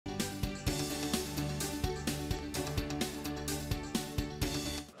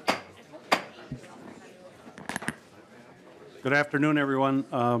Good afternoon, everyone.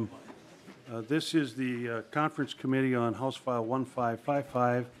 This is the Conference Committee on House File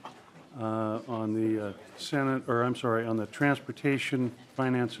 1555 on the on the Transportation,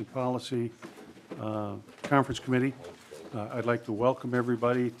 Finance, and Policy Conference Committee. I'd like to welcome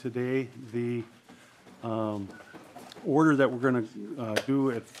everybody today. The order that we're going to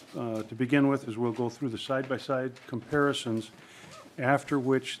do to begin with is we'll go through the side-by-side comparisons, after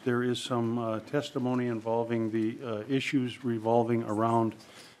which there is some testimony involving the issues revolving around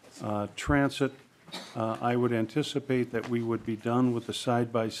transit. I would anticipate that we would be done with the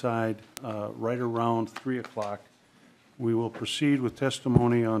side-by-side right around 3 o'clock. We will proceed with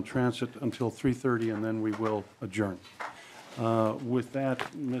testimony on transit until 3:30, and then we will adjourn. With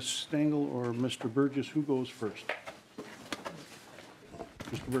that, Ms. Stengel or Mr. Burgess, who goes first?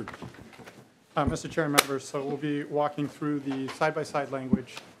 Mr. Burgess. Mr. Chair and members, so we'll be walking through the side-by-side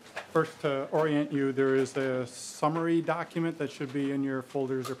language. First, to orient you, there is a summary document that should be in your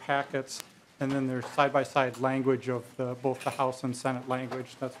folders or packets, and then there's side-by-side language of both the House and Senate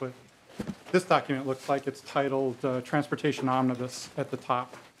language. That's what this document looks like. It's titled Transportation Omnibus at the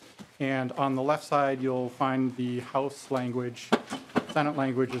top. And on the left side, you'll find the House language. Senate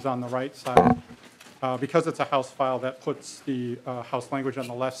language is on the right side. Because it's a House file, that puts the House language on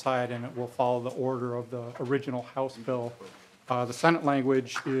the left side, and it will follow the order of the original House bill. The Senate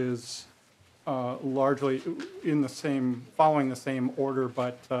language is largely following the same order,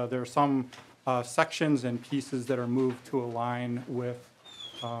 but there are some sections and pieces that are moved to align with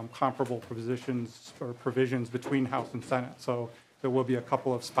comparable provisions between House and Senate. So there will be a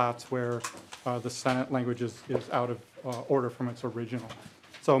couple of spots where the Senate language is out of order from its original.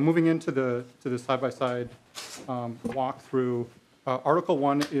 So moving into the side-by-side walkthrough, Article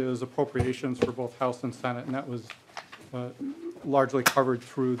 1 is appropriations for both House and Senate, and that was largely covered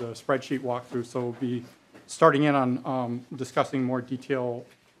through the spreadsheet walkthrough. So we'll be starting in on discussing more detail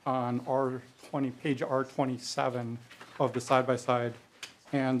on page R27 of the side-by-side.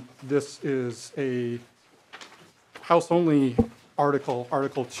 And this is a House-only article,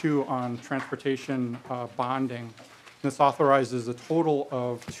 Article 2 on transportation bonding. This authorizes a total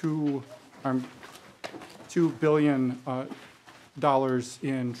of $2 billion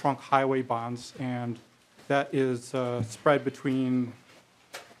in trunk highway bonds, and that is spread between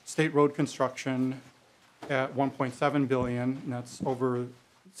state road construction at $1.7 billion, and that's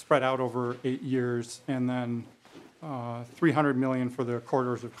spread out over 8 years, and then $300 million for the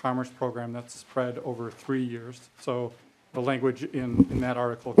Corridors of Commerce program that's spread over 3 years. So the language in that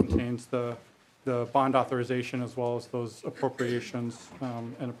article contains the bond authorization as well as those appropriations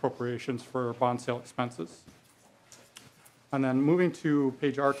and appropriations for bond sale expenses. And then moving to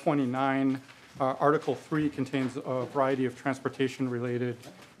page R29, Article 3 contains a variety of transportation-related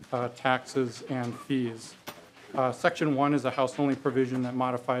taxes and fees. Section 1 is a House-only provision that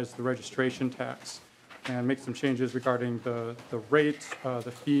modifies the registration tax and makes some changes regarding the rate,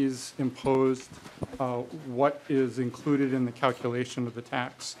 the fees imposed, what is included in the calculation of the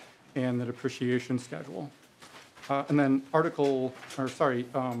tax, and the depreciation schedule. And then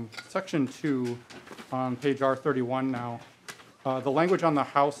Section 2 on page R31 now. The language on the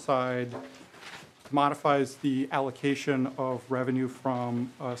House side modifies the allocation of revenue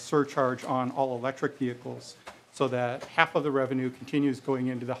from a surcharge on all electric vehicles so that half of the revenue continues going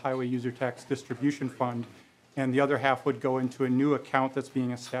into the Highway User Tax Distribution Fund, and the other half would go into a new account that's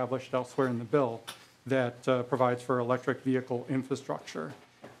being established elsewhere in the bill that provides for electric vehicle infrastructure.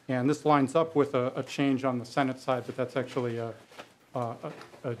 And this lines up with a change on the Senate side, but that's actually a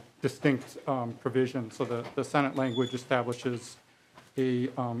distinct provision. So the Senate language establishes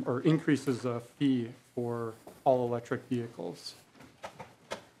or increases a fee for all electric vehicles.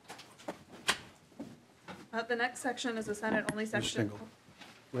 The next section is a Senate-only section.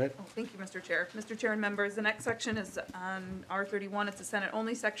 Go ahead. Oh, thank you, Mr. Chair. Mr. Chair and members, the next section is on R31. It's a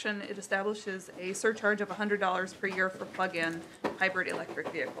Senate-only section. It establishes a surcharge of $100 per year for plug-in hybrid electric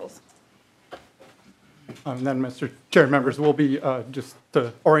vehicles. And then, Mr. Chair and members, we'll be just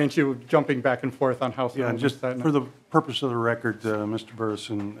to orient you, jumping back and forth on House. Yeah, and just for the purpose of the record, Mr. Burris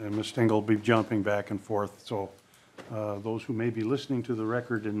and Ms. Stengel will be jumping back and forth. So those who may be listening to the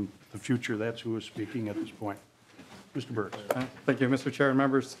record in the future, that's who is speaking at this point. Mr. Burris. Thank you, Mr. Chair and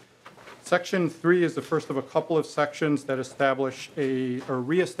members. Section 3 is the first of a couple of sections that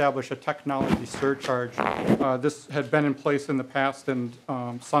reestablish a technology surcharge. This had been in place in the past and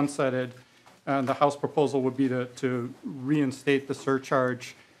sunsetted, and the House proposal would be to reinstate the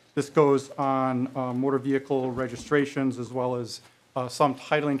surcharge. This goes on motor vehicle registrations as well as some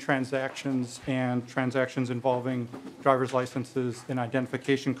titling transactions and transactions involving driver's licenses and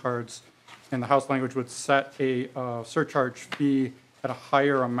identification cards. And the House language would set a surcharge fee at a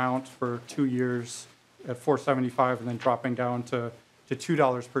higher amount for 2 years at $4.75 and then dropping down to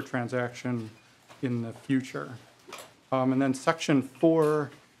 $2 per transaction in the future. And then Section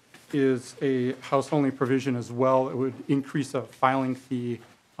 4 is a House-only provision as well. It would increase a filing fee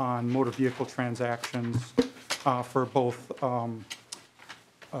on motor vehicle transactions for both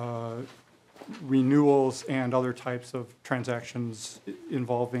renewals and other types of transactions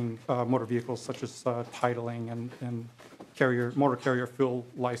involving motor vehicles, such as titling and motor carrier fuel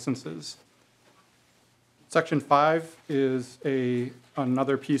licenses. Section 5 is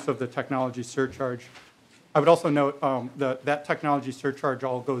another piece of the technology surcharge. I would also note that technology surcharge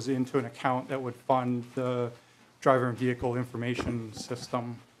all goes into an account that would fund the driver and vehicle information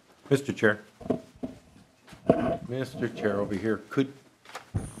system. Mr. Chair. Mr. Chair, over here,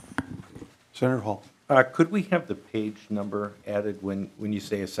 Senator Hall. could we have the page number added when you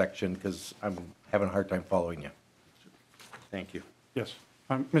say a section? Because I'm having a hard time following you. Thank you. Yes.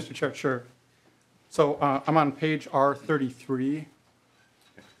 Mr. Chair, sure. So I'm on page R33.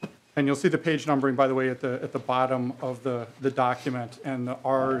 And you'll see the page numbering, by the way, at the bottom of the document. And the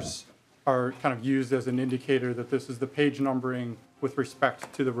Rs are kind of used as an indicator that this is the page numbering with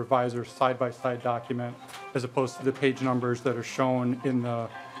respect to the reviser's side-by-side document, as opposed to the page numbers that are shown in the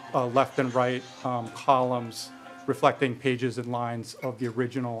left and right columns, reflecting pages and lines of the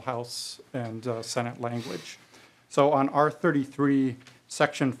original House and Senate language. So on R33,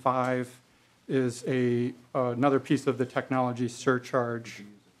 Section 5 is another piece of the technology surcharge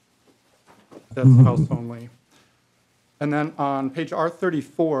that's House only. And then on page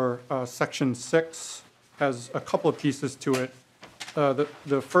R34, Section 6 has a couple of pieces to it.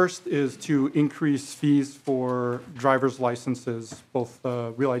 The first is to increase fees for driver's licenses, both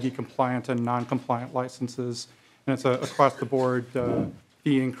Real ID compliant and non-compliant licenses. And it's across the board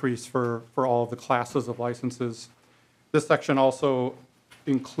fee increase for all of the classes of licenses. This section also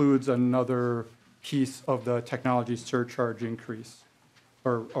includes another piece of the technology surcharge increase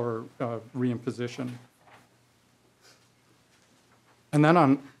or reimposition. And then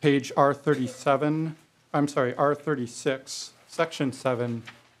on page R36, Section 7,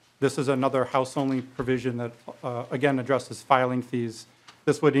 this is another House-only provision that, again, addresses filing fees.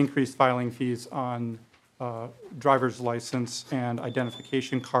 This would increase filing fees on driver's license and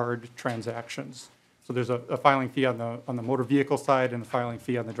identification card transactions. So there's a filing fee on the motor vehicle side and a filing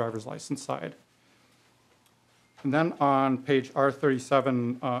fee on the driver's license side. And then on page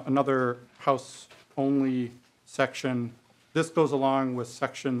R37, another House-only section. This goes along with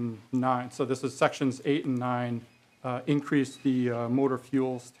Section 9. So this is Sections 8 and 9, increase the motor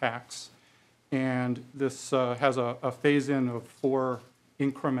fuels tax. And this has a phase-in of 4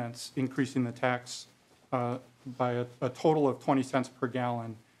 increments, increasing the tax by a total of 20 cents per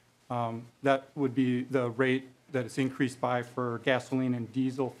gallon. That would be the rate that it's increased by for gasoline and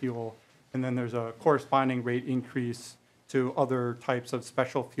diesel fuel. And then there's a corresponding rate increase to other types of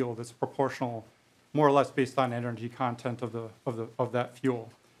special fuel that's proportional, more or less based on energy content of that fuel.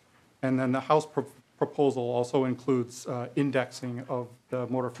 And then the House proposal also includes indexing of the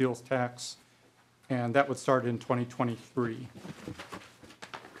motor fuels tax, and that would start in 2023.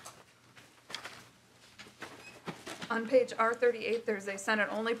 On page R38, there's a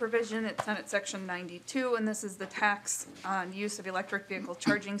Senate-only provision. It's Senate Section 92, and this is the tax on use of electric vehicle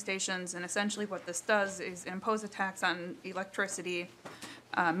charging stations. And essentially what this does is impose a tax on electricity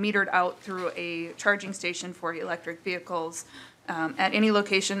metered out through a charging station for electric vehicles at any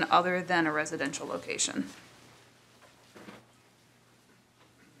location other than a residential location.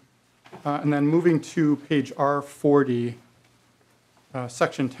 And then moving to page R40,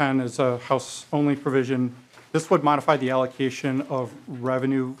 Section 10 is a House-only provision. This would modify the allocation of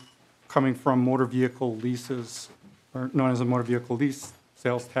revenue coming from motor vehicle leases, or known as a motor vehicle lease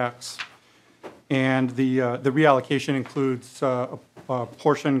sales tax. And the reallocation includes a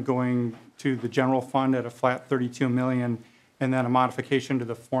portion going to the general fund at a flat $32 million, and then a modification to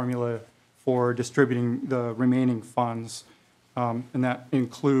the formula for distributing the remaining funds. And that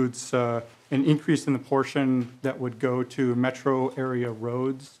includes an increase in the portion that would go to metro area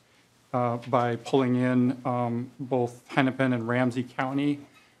roads by pulling in both Hennepin and Ramsey County.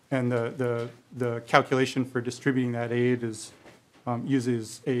 And the calculation for distributing that aid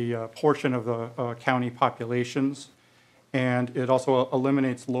uses a portion of the county populations. And it also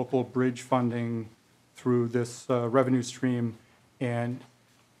eliminates local bridge funding through this revenue stream and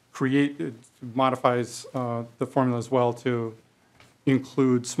modifies the formula as well to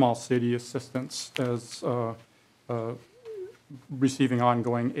include small city assistance as receiving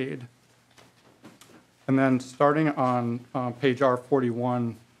ongoing aid. And then starting on page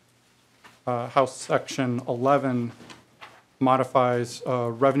R41, House Section 11 modifies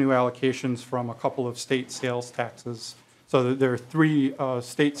revenue allocations from a couple of state sales taxes. So that there are three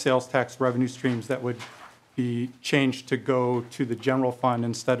state sales tax revenue streams that would be changed to go to the general fund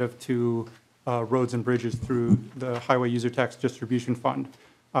instead of to roads and bridges through the highway user tax distribution fund.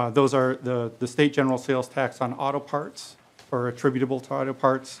 Those are the state general sales tax on auto parts or attributable to auto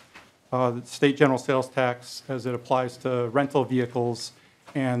parts, the state general sales tax as it applies to rental vehicles,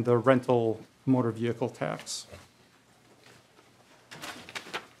 and the rental motor vehicle tax.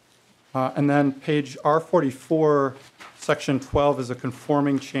 And then page R44, section 12 is a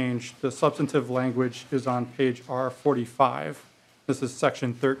conforming change. The substantive language is on page R45. This is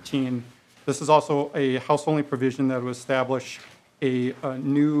section 13. This is also a house-only provision that would establish a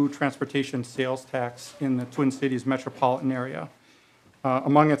new transportation sales tax in the Twin Cities metropolitan area.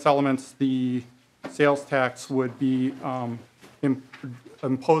 Among its elements, the sales tax would be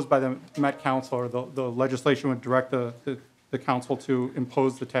imposed by the Met Council, or the legislation would direct the council to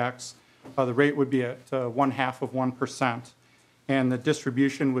impose the tax. The rate would be at 0.5%, and the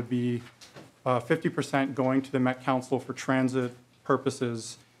distribution would be 50% going to the Met Council for transit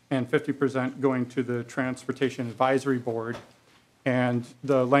purposes and 50% going to the Transportation Advisory Board. And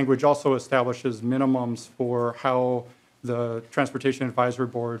the language also establishes minimums for how the Transportation Advisory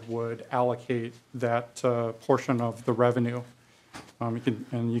Board would allocate that portion of the revenue.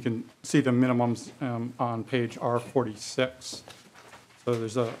 You can see the minimums on page R46. So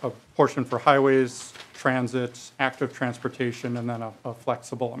there's a portion for highways, transit, active transportation, and then a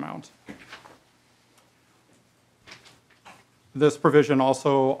flexible amount. This provision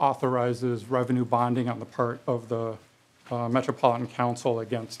also authorizes revenue bonding on the part of the Metropolitan Council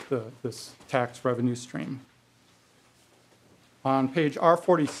against this tax revenue stream. On page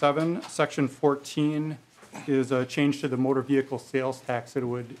R47, section 14 is a change to the motor vehicle sales tax. It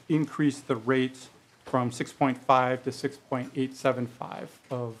would increase the rate from 6.5 to 6.875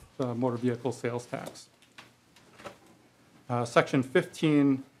 of the motor vehicle sales tax. Section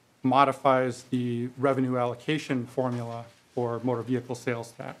 15 modifies the revenue allocation formula for motor vehicle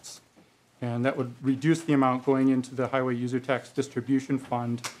sales tax. And that would reduce the amount going into the highway user tax distribution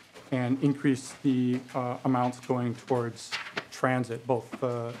fund and increase the amounts going towards transit, both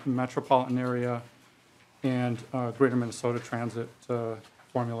the metropolitan area and greater Minnesota transit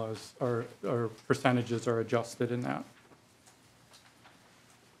formulas or percentages are adjusted in that.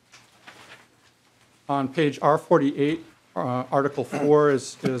 On page R48, Article 4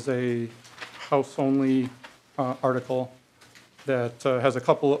 is a House-only article that has a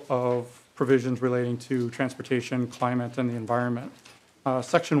couple of provisions relating to transportation, climate, and the environment.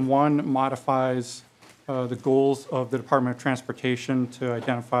 Section 1 modifies the goals of the Department of Transportation to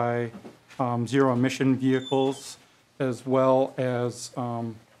identify zero-emission vehicles, as well as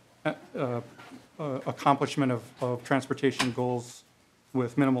accomplishment of transportation goals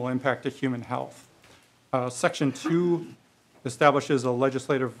with minimal impact to human health. Section 2 establishes a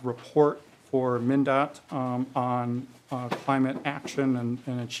legislative report for MnDOT on climate action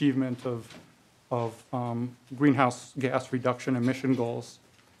and achievement of greenhouse gas reduction emission goals.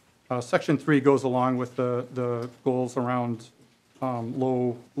 Section 3 goes along with the goals around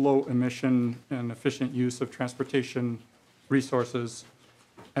low emission and efficient use of transportation resources.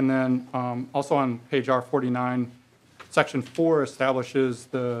 And then also on page R49, section 4 establishes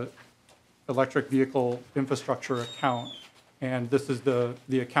the electric vehicle infrastructure account. And this is the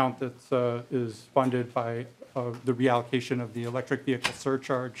account that is funded by the reallocation of the electric vehicle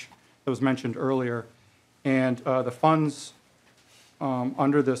surcharge that was mentioned earlier. And the funds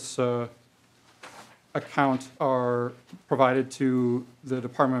under this account are provided to the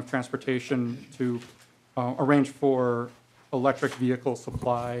Department of Transportation to arrange for electric vehicle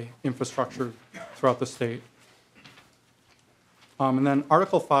supply infrastructure throughout the state. And then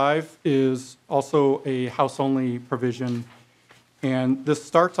Article 5 is also a House-only provision, and this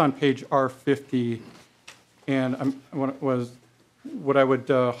starts on page R50. And what I would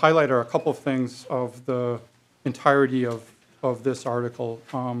highlight are a couple of things of the entirety of this article.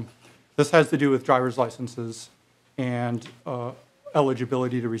 This has to do with driver's licenses and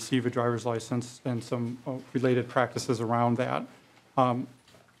eligibility to receive a driver's license and some related practices around that.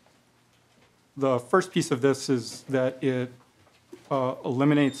 The first piece of this is that it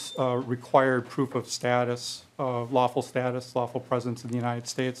eliminates required proof of status, lawful presence in the United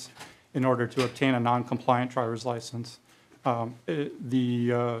States in order to obtain a non-compliant driver's license.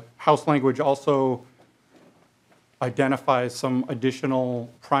 The House language also identifies some additional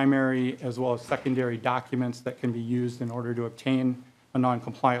primary as well as secondary documents that can be used in order to obtain a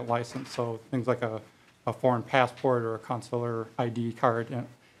non-compliant license. So things like a foreign passport or a consular ID card,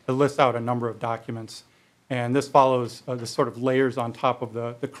 lists out a number of documents. And this follows, this sort of layers on top of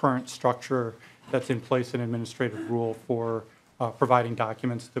the current structure that's in place in administrative rule for providing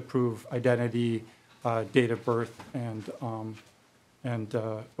documents to prove identity, date of birth, and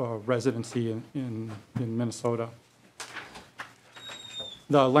residency in Minnesota.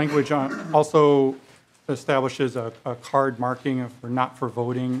 The language also establishes a card marking for not for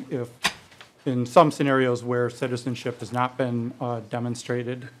voting if in some scenarios where citizenship has not been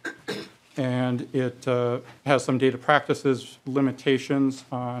demonstrated. And it has some data practices limitations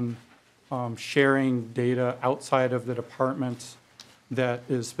on sharing data outside of the department that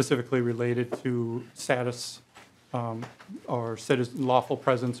is specifically related to status or lawful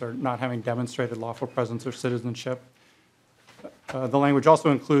presence or not having demonstrated lawful presence or citizenship. The language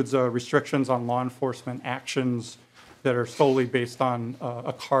also includes restrictions on law enforcement actions that are solely based on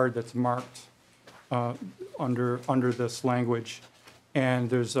a card that's marked under this language. And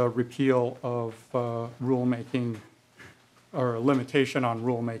there's a repeal of rulemaking or a limitation on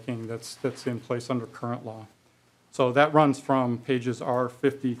rulemaking that's in place under current law. So that runs from pages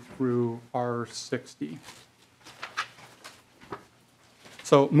R50 through R60.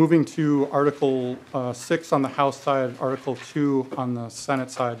 So moving to Article 6 on the House side, Article 2 on the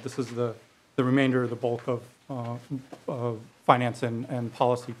Senate side, this is the remainder of the bulk of finance and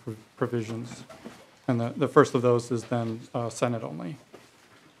policy provisions. And the first of those is then Senate only.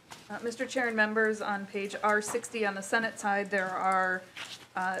 Mr. Chair and members, on page R60 on the Senate side, there are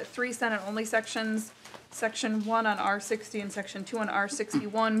 3 Senate-only sections. Section 1 on R60 and Section 2 on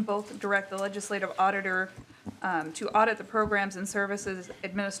R61 both direct the legislative auditor to audit the programs and services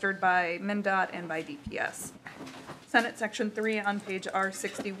administered by MnDOT and by DPS. Senate Section 3 on page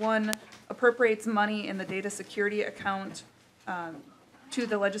R61 appropriates money in the data security account to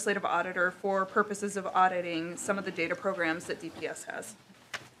the legislative auditor for purposes of auditing some of the data programs that DPS has.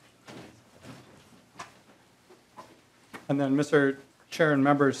 And then, Mr. Chair and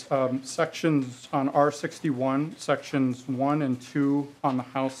members, sections on R61, sections 1 and 2 on the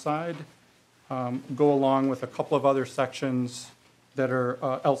House side go along with a couple of other sections that are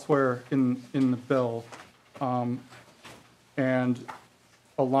elsewhere in the bill and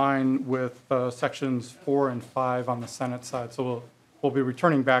align with sections 4 and 5 on the Senate side. So we'll be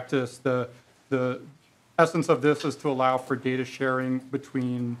returning back to this. The essence of this is to allow for data sharing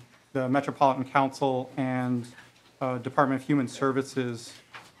between the Metropolitan Council and Department of Human Services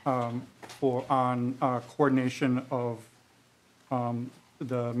on coordination of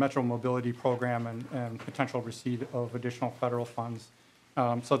the Metro Mobility Program and potential receipt of additional federal funds.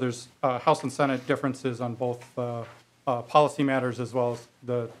 So there's House and Senate differences on both policy matters as well as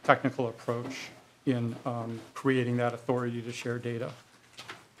the technical approach in creating that authority to share data.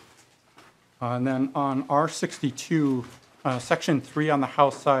 And then on R62, Section 3 on the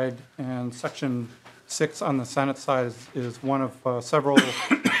House side and Section 6 on the Senate side is one of several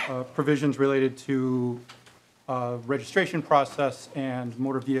provisions related to registration process and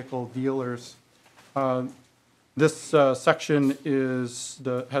motor vehicle dealers. This section is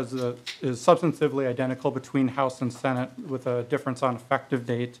substantively identical between House and Senate with a difference on effective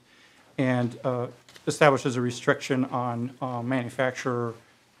date and establishes a restriction on manufacturer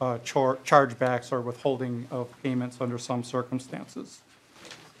chargebacks or withholding of payments under some circumstances.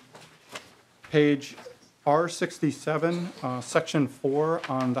 Page R67, Section 4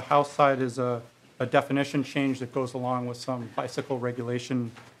 on the House side is a definition change that goes along with some bicycle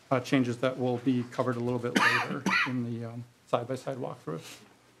regulation changes that will be covered a little bit later in the side-by-side walkthrough.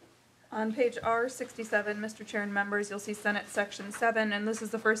 On page R67, Mr. Chair and members, you'll see Senate Section 7, and this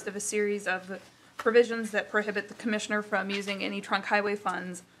is the first of a series of provisions that prohibit the commissioner from using any trunk highway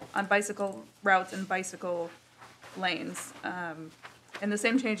funds on bicycle routes and bicycle lanes. And the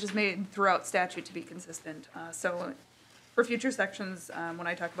same change is made throughout statute to be consistent. So for future sections, when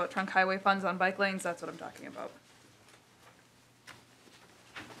I talk about trunk highway funds on bike lanes, that's what I'm talking about.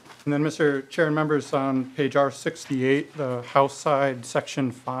 And then, Mr. Chair and members, on page R68, the House side,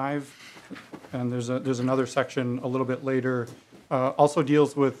 Section 5, and there's another section a little bit later, also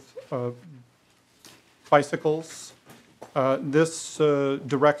deals with bicycles. This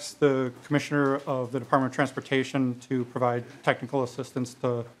directs the Commissioner of the Department of Transportation to provide technical assistance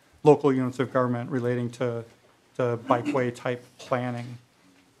to local units of government relating to bikeway type planning.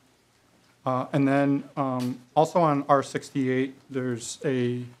 And then also on R68, there's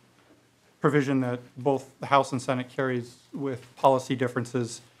a provision that both the House and Senate carries with policy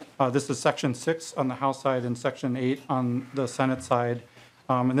differences. This is Section 6 on the House side and Section 8 on the Senate side.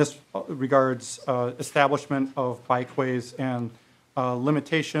 And this regards establishment of bikeways and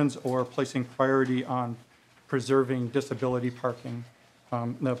limitations or placing priority on preserving disability parking.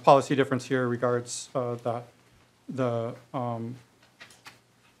 The policy difference here regards well,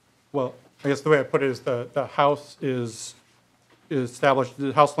 I guess the way I put it is the House is established,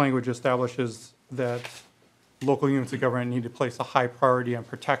 the House language establishes that local units of government need to place a high priority on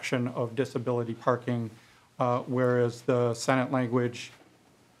protection of disability parking, whereas the Senate language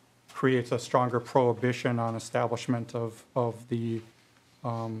creates a stronger prohibition on establishment of the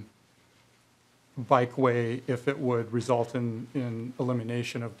bikeway if it would result in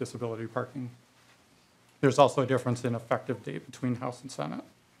elimination of disability parking. There's also a difference in effective date between House and Senate.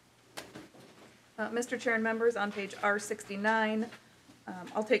 Mr. Chair and members, on page R69,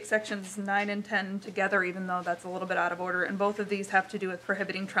 I'll take sections 9 and 10 together, even though that's a little bit out of order, and both of these have to do with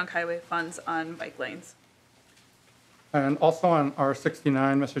prohibiting trunk highway funds on bike lanes. And also on R69,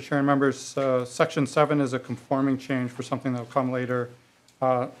 Mr. Chair and members, Section 7 is a conforming change for something that will come later.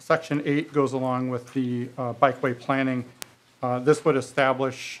 Section 8 goes along with the bikeway planning. This would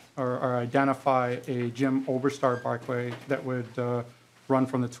establish or identify a Jim Oberstar bikeway that would run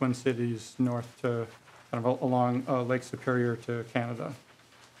from the Twin Cities north to kind of along Lake Superior to Canada.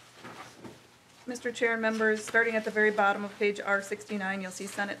 Mr. Chair and members, starting at the very bottom of page R69, you'll see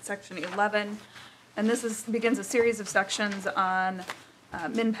Senate Section 11. And this begins a series of sections on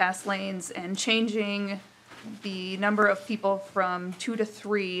min-pass lanes and changing the number of people from 2 to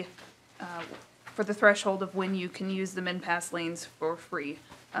 3 for the threshold of when you can use the min-pass lanes for free.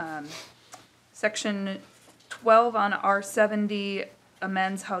 Section 12 on R70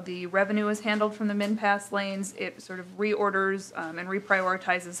 amends how the revenue is handled from the min-pass lanes. It sort of reorders and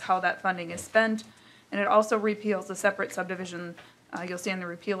reprioritizes how that funding is spent. And it also repeals a separate subdivision, you'll see on the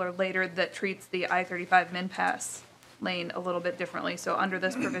repealer later, that treats the I-35 min-pass lane a little bit differently. So under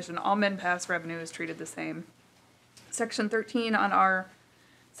this provision, all min-pass revenue is treated the same. Section 13 on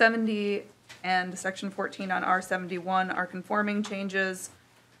R70 and Section 14 on R71 are conforming changes.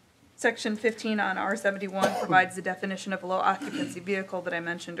 Section 15 on R71 provides the definition of a low occupancy vehicle that I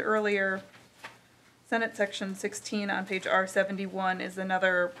mentioned earlier. Senate Section 16 on page R71 is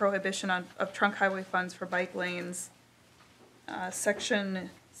another prohibition of trunk highway funds for bike lanes.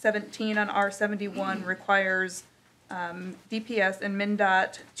 Section 17 on R71 requires DPS and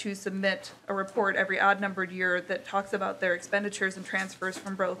MnDOT to submit a report every odd-numbered year that talks about their expenditures and transfers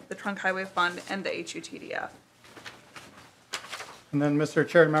from both the Trunk Highway Fund and the HUTDF. And then, Mr.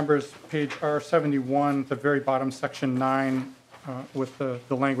 Chair and members, page R71, the very bottom, section 9, with the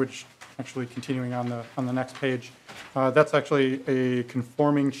language actually continuing on the next page. That's actually a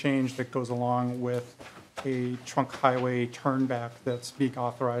conforming change that goes along with a trunk highway turnback that's being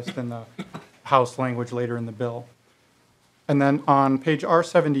authorized in the House language later in the bill. And then on page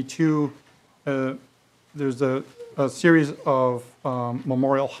R72, there's a series of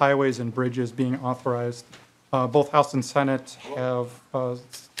memorial highways and bridges being authorized. Both House and Senate have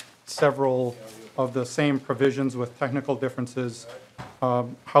several of the same provisions with technical differences.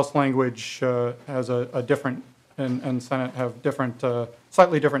 House language has a different, and Senate have different,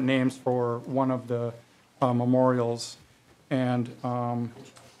 slightly different names for one of the memorials. And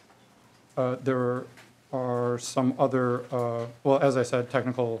there are some other, well, as I said,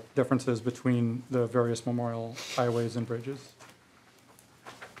 technical differences between the various memorial highways and bridges.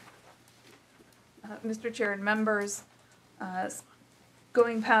 Mr. Chair and members,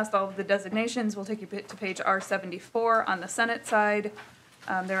 going past all of the designations, we'll take you to page R74 on the Senate side.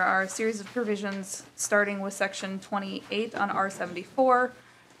 There are a series of provisions starting with section 28 on R74,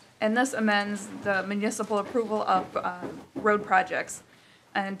 and this amends the municipal approval of road projects.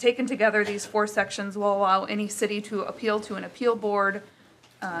 And taken together, these 4 sections will allow any city to appeal to an appeal board,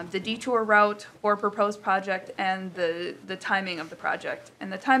 the detour route for proposed project, and the timing of the project.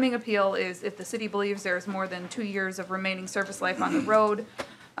 And the timing appeal is if the city believes there is more than 2 years of remaining service life on the road,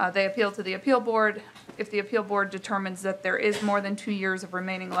 they appeal to the appeal board. If the appeal board determines that there is more than 2 years of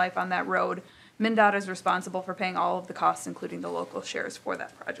remaining life on that road, MnDOT is responsible for paying all of the costs, including the local shares for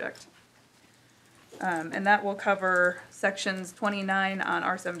that project. And that will cover sections 29 on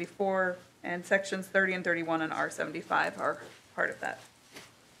R74 and sections 30 and 31 on R75 are part of that.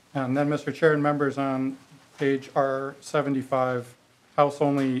 And then, Mr. Chair and members, on page R75, House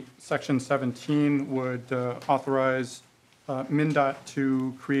only section 17 would authorize MnDOT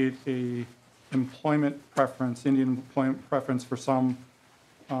to create a employment preference, Indian employment preference for some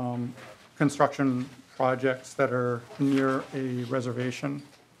construction projects that are near a reservation.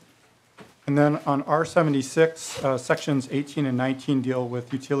 And then on R76, sections 18 and 19 deal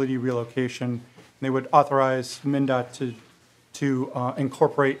with utility relocation. They would authorize MnDOT to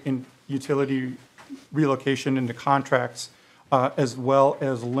incorporate in utility relocation into contracts, as well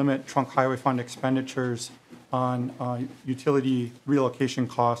as limit trunk highway fund expenditures on utility relocation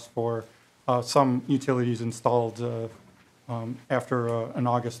costs for some utilities installed after an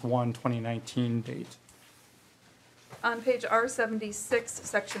August 1, 2019 date. On page R76,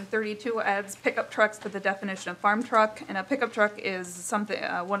 section 32 adds pickup trucks to the definition of farm truck, and a pickup truck is something,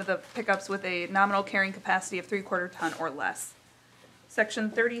 one of the pickups with a nominal carrying capacity of 3/4 ton or less. Section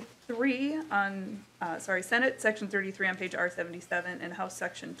 33 on, Senate, section 33 on page R77 and House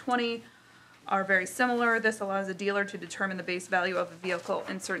section 20 are very similar. This allows a dealer to determine the base value of a vehicle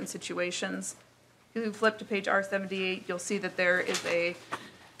in certain situations. If you flip to page R78, you'll see that there is a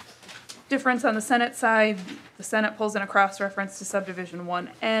difference on the Senate side. The Senate pulls in a cross-reference to subdivision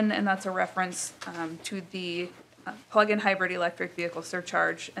 1N, and that's a reference to the plug-in hybrid electric vehicle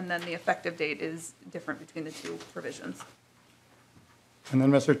surcharge, and then the effective date is different between the two provisions. And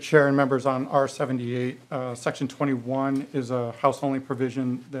then, Mr. Chair and members, on R78, Section 21 is a House-only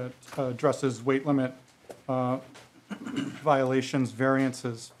provision that addresses weight limit violations,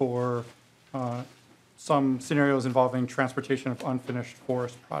 variances for some scenarios involving transportation of unfinished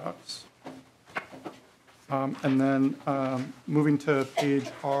forest products. And then moving to page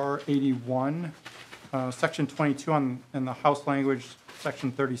R81, Section 22 in the House language,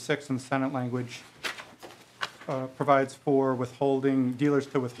 Section 36 in the Senate language, provides for withholding, dealers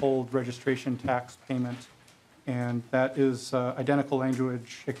to withhold registration tax payment. And that is identical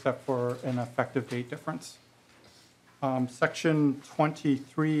language except for an effective date difference. Section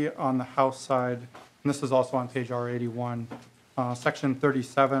 23 on the House side, and this is also on page R81, Section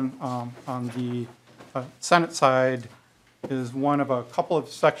 37 on the Senate side is one of a couple of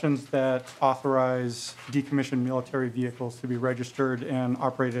sections that authorize decommissioned military vehicles to be registered and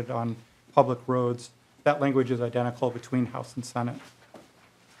operated on public roads. That language is identical between House and Senate.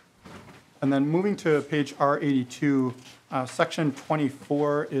 And then moving to page R82, Section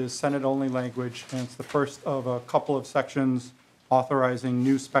 24 is Senate-only language, and it's the first of a couple of sections authorizing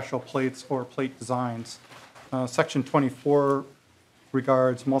new special plates or plate designs. Section 24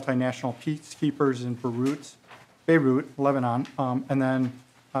 regards multinational peacekeepers in Beirut, Lebanon, and then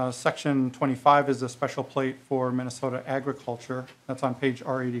Section 25 is a special plate for Minnesota agriculture. That's on page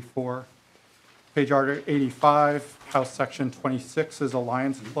R84. Page R85, House Section 26 is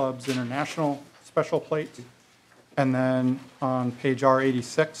Alliance Club's International Special Plate. And then on page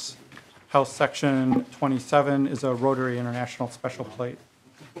R86, House Section 27 is a Rotary International Special Plate.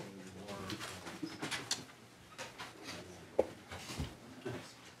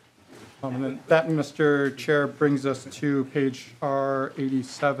 And then that, Mr. Chair, brings us to page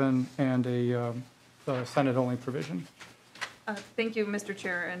R87 and the Senate-only provision. Thank you, Mr.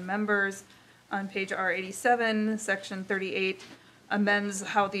 Chair and members. On page R87, section 38 amends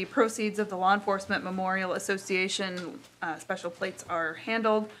how the proceeds of the Law Enforcement Memorial Association special plates are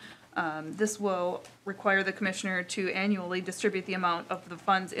handled. This will require the commissioner to annually distribute the amount of the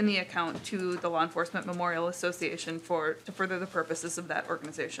funds in the account to the Law Enforcement Memorial Association to further the purposes of that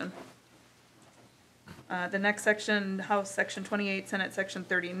organization. The next section, House Section 28, Senate Section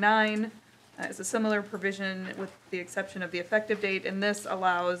 39, is a similar provision with the exception of the effective date, and this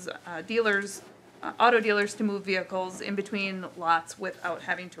allows auto dealers to move vehicles in between lots without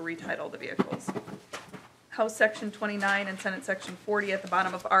having to retitle the vehicles. House Section 29 and Senate Section 40 at the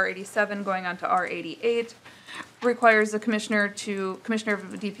bottom of R87 going on to R88 requires the commissioner of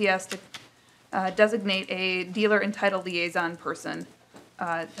the DPS to designate a dealer entitled liaison person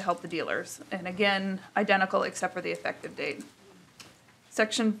to help the dealers. And again, identical except for the effective date.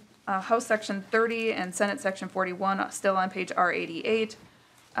 House Section 30 and Senate Section 41, still on page R88,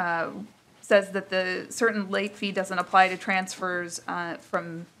 says that the certain late fee doesn't apply to transfers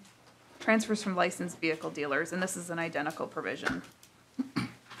from licensed vehicle dealers, and this is an identical provision.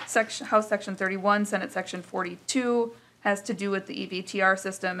 House Section 31, Senate Section 42 has to do with the EVTR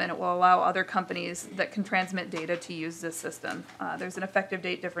system, and it will allow other companies that can transmit data to use this system. There's an effective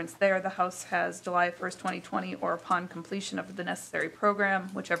date difference there. The House has July 1st, 2020, or upon completion of the necessary program,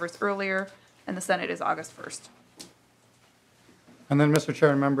 whichever is earlier, and the Senate is August 1st. And then, Mr. Chair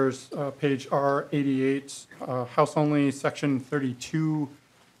and members, page R88, House only, Section 32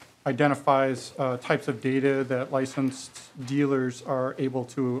 identifies types of data that licensed dealers are able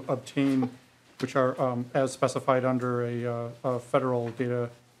to obtain, which are as specified under a federal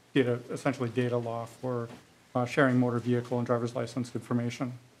essentially data law for sharing motor vehicle and driver's license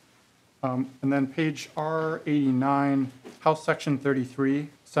information. And then page R89, House Section 33,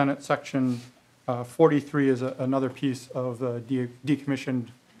 Senate Section 43 is another piece of the decommissioned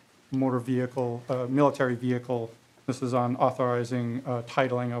motor vehicle, military vehicle. This is on authorizing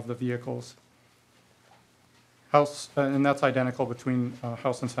titling of the vehicles. And that's identical between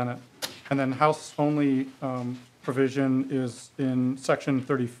House and Senate. And then House-only provision is in Section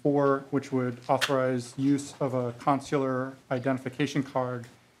 34, which would authorize use of a consular identification card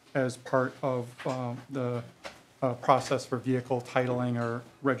as part of the process for vehicle titling or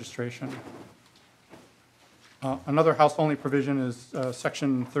registration. Another House-only provision is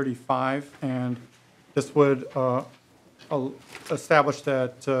Section 35, and this would establish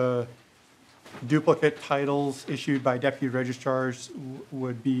that duplicate titles issued by deputy registrars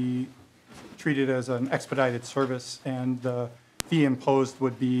would be treated as an expedited service, and the fee imposed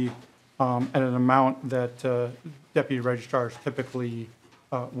would be at an amount that deputy registrars typically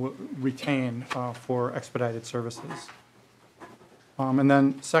retain for expedited services. And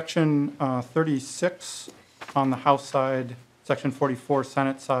then Section 36 on the House side, Section 44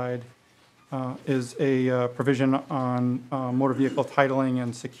 Senate side, is a provision on motor vehicle titling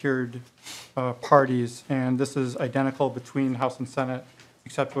and secured parties, and this is identical between House and Senate,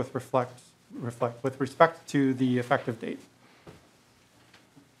 except with with respect to the effective date.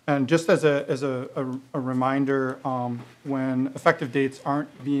 And just as a reminder, when effective dates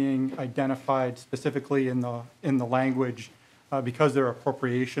aren't being identified specifically in the language, because there are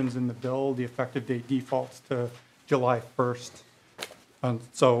appropriations in the bill, the effective date defaults to July 1st.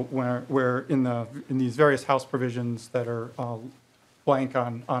 So where in these various House provisions that are blank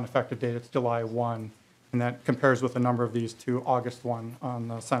on effective date, it's July 1, and that compares with a number of these to August 1 on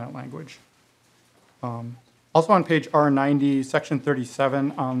the Senate language. Also on page R90, Section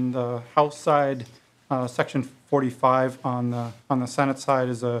 37 on the House side, Section 45 on the Senate side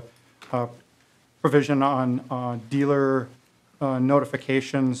is a provision on dealer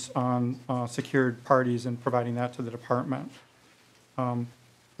notifications on secured parties and providing that to the department.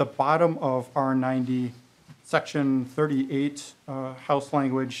 The bottom of R90, Section 38 House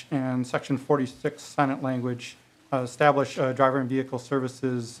language and Section 46 Senate language establish Driver and Vehicle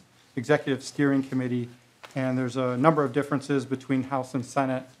Services Executive Steering Committee, and there's a number of differences between House and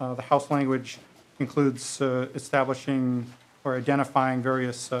Senate. The House language includes establishing or identifying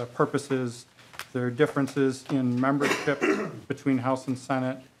various purposes. There are differences in membership between House and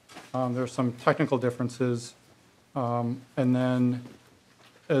Senate. There are some technical differences. And then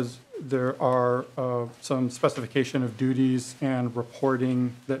as there are some specification of duties and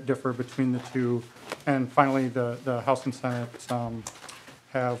reporting that differ between the two. And finally, the House and Senate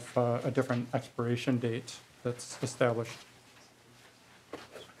have a different expiration date that's established.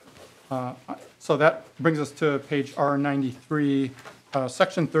 So that brings us to page R93,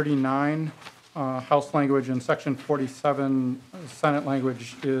 Section 39, House language, and Section 47 Senate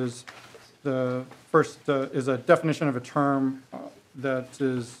language is the first is a definition of a term that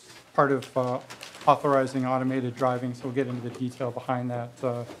is part of authorizing automated driving. So we'll get into the detail behind that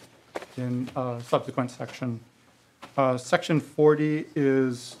in a subsequent section. Section 40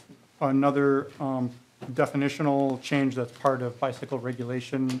 is another definitional change that's part of bicycle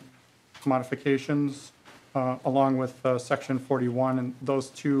regulation modifications, along with Section 41, and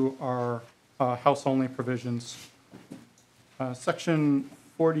those two are House-only provisions. Section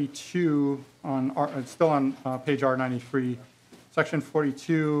 42 it's still on page R93. Section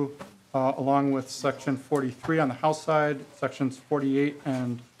 42, along with Section 43 on the House side, Sections 48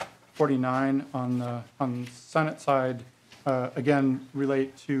 and 49 on the Senate side, again,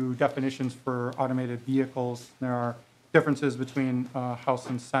 relate to definitions for automated vehicles. There are differences between House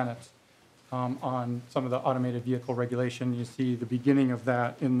and Senate on some of the automated vehicle regulation. You see the beginning of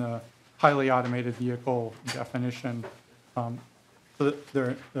that in the highly automated vehicle definition. So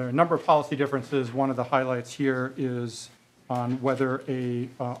there are a number of policy differences. One of the highlights here is on whether a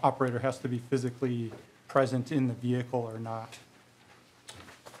operator has to be physically present in the vehicle or not.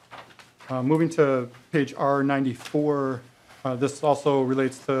 Moving to page R94, this also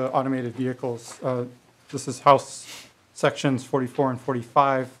relates to automated vehicles. This is House sections 44 and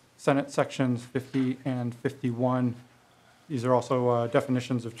 45, Senate sections 50 and 51. These are also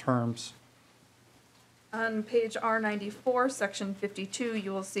definitions of terms. On page R94, section 52,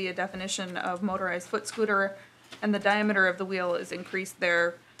 you will see a definition of motorized foot scooter, and the diameter of the wheel is increased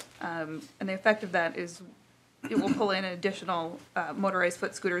there. And the effect of that is it will pull in additional motorized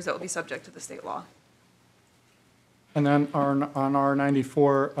foot scooters that will be subject to the state law. And then on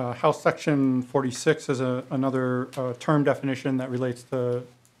R94, House Section 46 is another term definition that relates to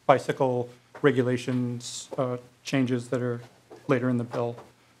bicycle regulations changes that are later in the bill.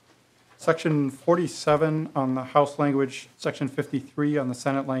 Section 47 on the House language, Section 53 on the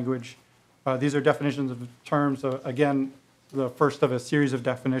Senate language. These are definitions of terms, again, the first of a series of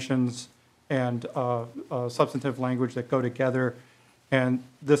definitions and substantive language that go together. And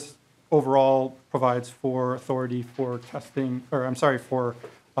this overall provides for authority for testing, or I'm sorry, for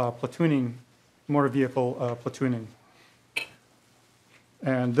platooning, motor vehicle platooning.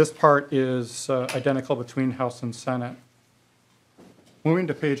 And this part is identical between House and Senate. Moving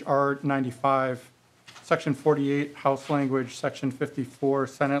to page R95, section 48, House language, section 54,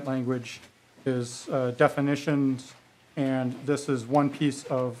 Senate language is definitions, and this is one piece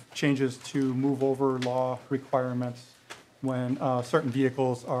of changes to move over law requirements when certain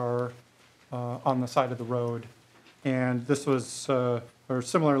vehicles are on the side of the road. And this was, or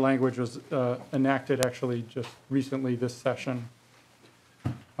similar language was enacted actually just recently this session.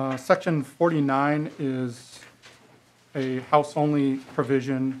 Section 49 is a house-only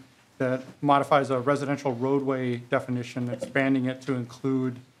provision that modifies a residential roadway definition, expanding it to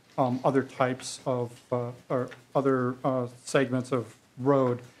include other types of, or other segments of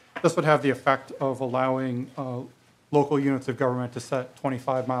road. This would have the effect of allowing local units of government to set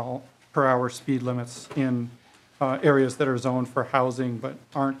 25-mile-per-hour speed limits in areas that are zoned for housing but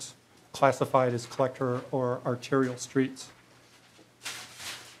aren't classified as collector or arterial streets.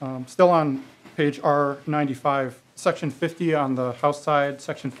 Still on page R95, section 50 on the House side,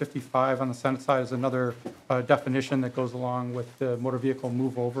 section 55 on the Senate side is another definition that goes along with the motor vehicle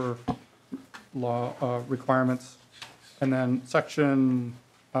move over law requirements. And then section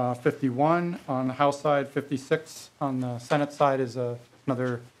 51 on the House side, 56 on the Senate side is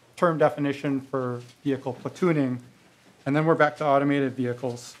another term definition for vehicle platooning. And then we're back to automated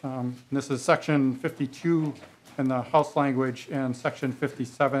vehicles. This is section 52 in the House language and section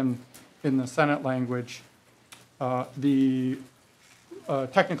 57 in the Senate language. The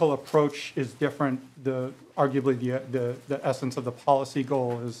technical approach is different. Arguably, the essence of the policy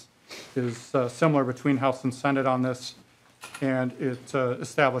goal is similar between House and Senate on this, and it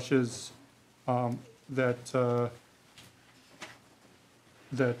establishes that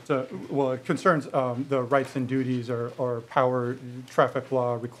well, it concerns the rights and duties or power traffic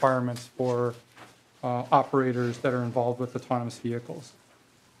law requirements for operators that are involved with autonomous vehicles.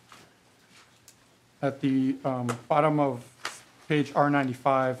 At the bottom of page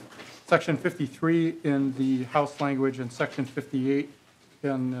R95, section 53 in the House language and section 58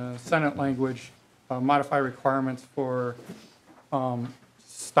 in the Senate language modify requirements for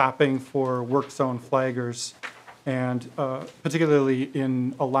stopping for work zone flaggers, and particularly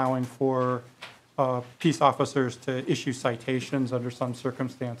in allowing for peace officers to issue citations under some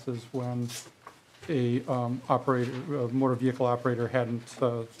circumstances when a motor vehicle operator hadn't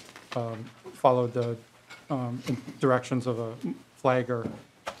followed the directions of a flagger.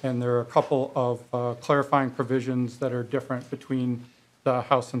 And there are a couple of clarifying provisions that are different between the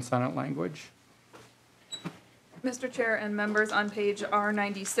House and Senate language. Mr. Chair and members, on page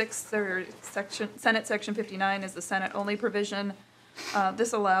R96, Senate section 59 is the Senate-only provision.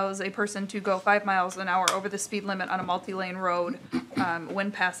 This allows a person to go 5 miles an hour over the speed limit on a multi-lane road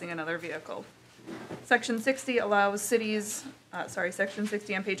when passing another vehicle. Section 60 allows cities, section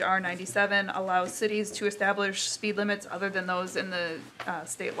 60 on page R97 allows cities to establish speed limits other than those in the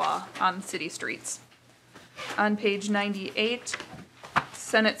state law on city streets. On page 98,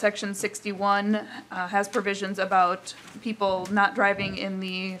 Senate section 61 has provisions about people not driving in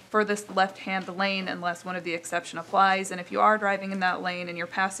the furthest left-hand lane unless one of the exception applies. And if you are driving in that lane and you're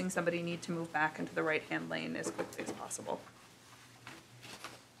passing somebody, you need to move back into the right-hand lane as quickly as possible.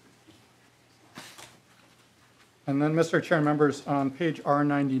 And then, Mr. Chair and members, on page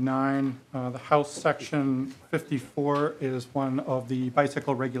R99, the House section 54 is one of the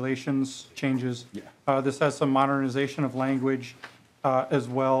bicycle regulations changes. This has some modernization of language as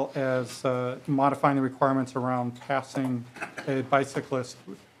well as modifying the requirements around passing a bicyclist.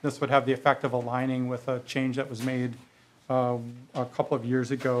 This would have the effect of aligning with a change that was made a couple of years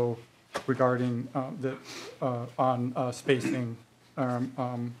ago regarding on spacing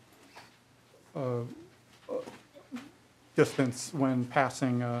distance when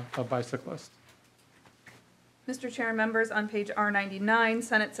passing a bicyclist. Mr. Chair and members, on page R99,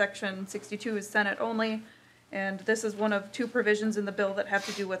 Senate section 62 is Senate only, and this is one of two provisions in the bill that have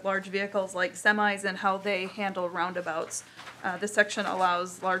to do with large vehicles like semis and how they handle roundabouts. This section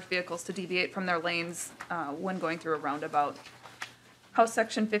allows large vehicles to deviate from their lanes when going through a roundabout. House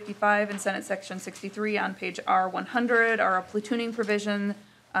section 55 and Senate section 63 on page R100 are a platooning provision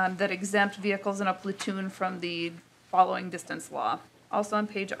that exempt vehicles in a platoon from the following distance law. Also on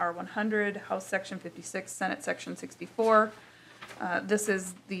page R100, House section 56, Senate section 64. This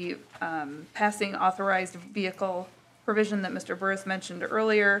is the passing authorized vehicle provision that Mr. Burris mentioned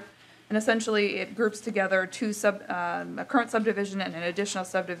earlier. And essentially it groups together a current subdivision and an additional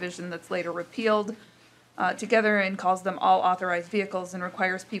subdivision that's later repealed. together and calls them all authorized vehicles and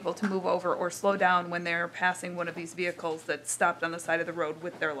requires people to move over or slow down when they're passing one of these vehicles that's stopped on the side of the road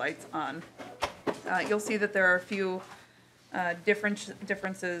with their lights on. You'll see that there are a few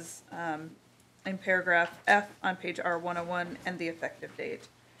differences in paragraph F on page R101 and the effective date.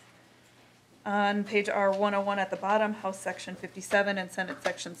 On page R101 at the bottom, House Section 57 and Senate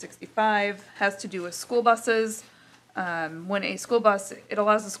Section 65 has to do with school buses. When a school bus, it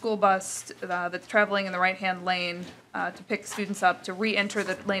allows a school bus that's traveling in the right-hand lane to pick students up to re-enter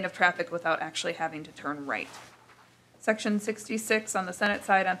the lane of traffic without actually having to turn right. Section 66 on the Senate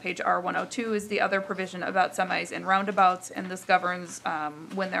side on page R102 is the other provision about semis and roundabouts, and this governs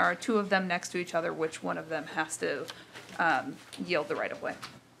when there are two of them next to each other, which one of them has to yield the right-of-way.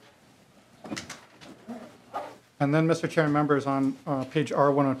 And then, Mr. Chair and members, on page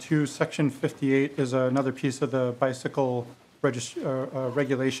R102, Section 58 is another piece of the bicycle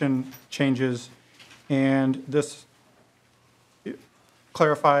regulation changes. And this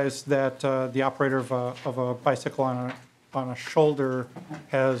clarifies that the operator of a bicycle on a shoulder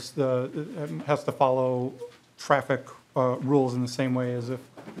has to follow traffic rules in the same way as if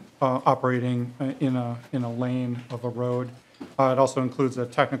operating in a lane of a road. It also includes a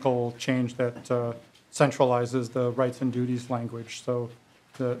technical change that centralizes the rights and duties language. So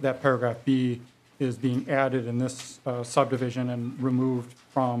that paragraph B is being added in this subdivision and removed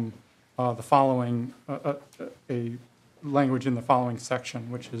from the following, a language in the following section,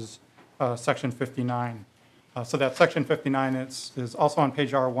 which is section 59. So that section 59 is also on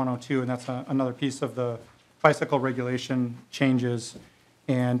page R102, and that's another piece of the bicycle regulation changes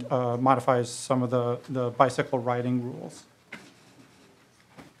and modifies some of the bicycle riding rules.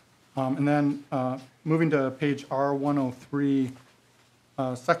 And then moving to page R103,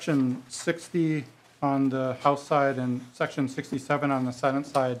 section 60 on the House side and section 67 on the Senate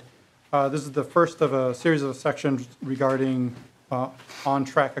side. This is the first of a series of sections regarding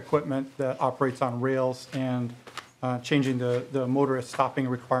on-track equipment that operates on rails and changing the motorist stopping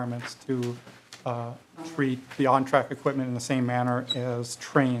requirements to treat the on-track equipment in the same manner as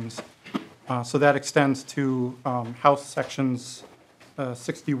trains. So that extends to House sections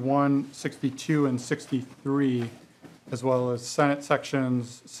 61, 62, and 63, as well as Senate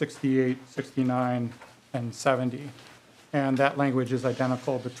sections 68, 69, and 70. And that language is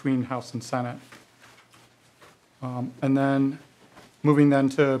identical between House and Senate. And then moving then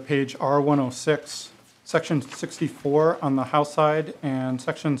to page R106, section 64 on the House side and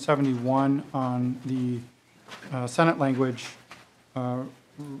section 71 on the Senate language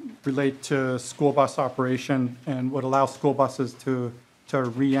relate to school bus operation and would allow school buses to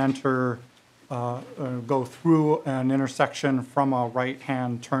re-enter, go through an intersection from a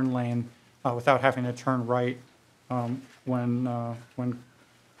right-hand turn lane without having to turn right when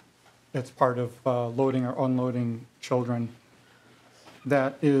it's part of loading or unloading children.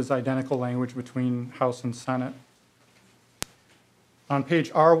 That is identical language between House and Senate. On page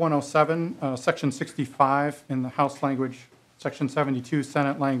R107, section 65 in the House language, section 72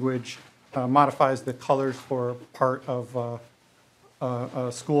 Senate language modifies the colors for part of a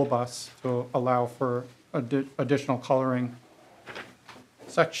school bus to allow for additional coloring.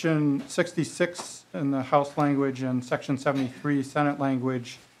 Section 66 in the House language and section 73 Senate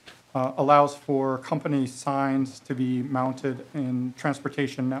language allows for company signs to be mounted in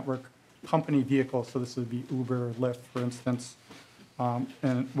transportation network company vehicles. So this would be Uber, Lyft, for instance,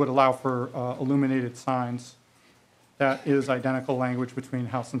 and would allow for illuminated signs. That is identical language between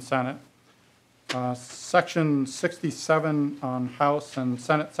House and Senate. Section 67 on House and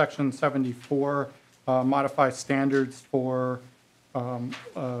Senate section 74 modifies standards for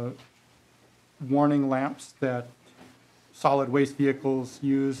warning lamps that solid waste vehicles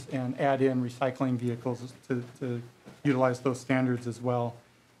use and add in recycling vehicles to utilize those standards as well.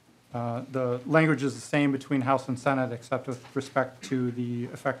 The language is the same between House and Senate except with respect to the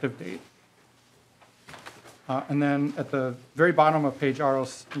effective date. And then at the very bottom of page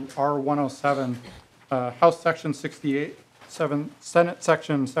R107, House section 68, Senate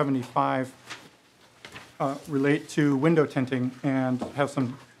section 75 relate to window tinting and have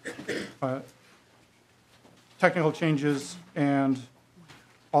some technical changes and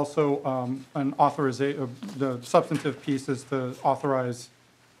also an authorization. The substantive piece is to authorize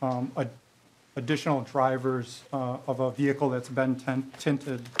additional drivers of a vehicle that's been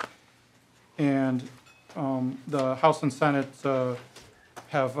tinted. And the House and Senate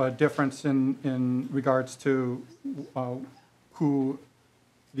have a difference in regards to who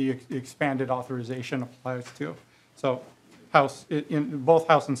the expanded authorization applies to. So both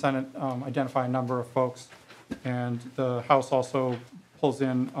House and Senate identify a number of folks, and the House also pulls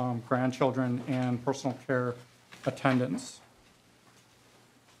in grandchildren and personal care attendants.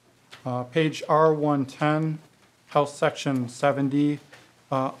 Page R110, House Section 70,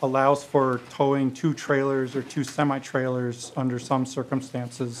 allows for towing 2 trailers or 2 semi-trailers under some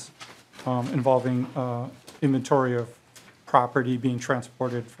circumstances involving inventory of property being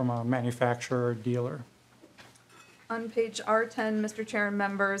transported from a manufacturer or dealer. On page R10, Mr. Chair and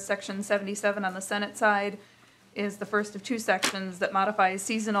members, section 77 on the Senate side is the first of 2 sections that modifies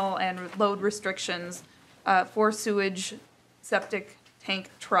seasonal and load restrictions for sewage, septic tank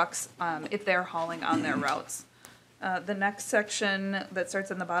trucks if they're hauling on their routes. The next section that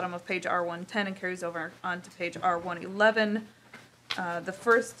starts on the bottom of page R110 and carries over onto page R111, the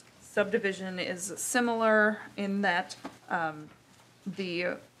first subdivision is similar in that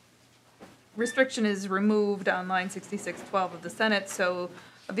the restriction is removed on line 6612 of the Senate, so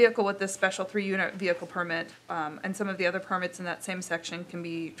a vehicle with this special 3-unit vehicle permit and some of the other permits in that same section can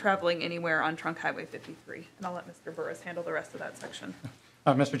be traveling anywhere on Trunk Highway 53. And I'll let Mr. Burris handle the rest of that section.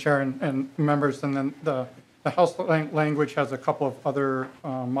 Mr. Chair and members, and then the House language has a couple of other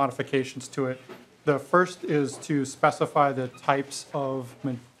modifications to it. The first is to specify the types of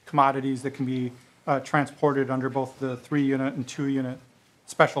commodities that can be transported under both the 3-unit and 2-unit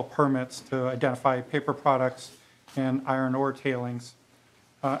special permits to identify paper products and iron ore tailings.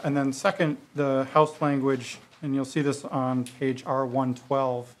 And then second, the House language, and you'll see this on page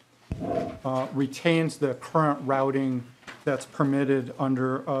R112, retains the current routing that's permitted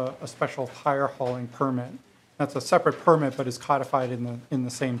under a special tire hauling permit. That's a separate permit, but is codified in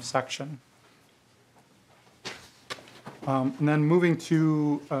the same section. And then moving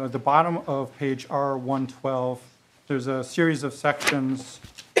to the bottom of page R112, there's a series of sections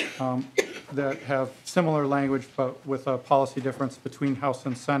that have similar language, but with a policy difference between House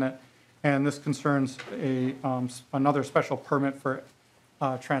and Senate. And this concerns another special permit for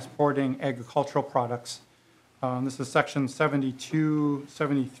transporting agricultural products. This is section 72,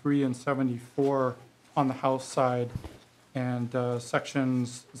 73, and 74 on the House side, and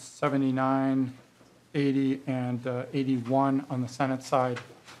sections 79, 80, and 81 on the Senate side.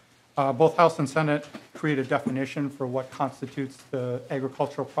 Both House and Senate create a definition for what constitutes the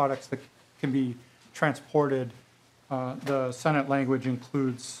agricultural products that can be transported. The Senate language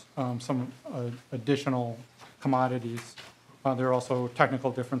includes some additional commodities. There are also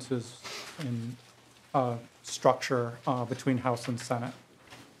technical differences in structure between House and Senate.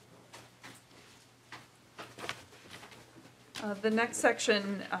 The next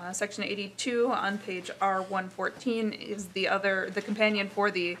section, section 82 on page R114, is the companion for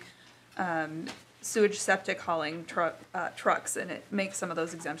the sewage septic hauling trucks, and it makes some of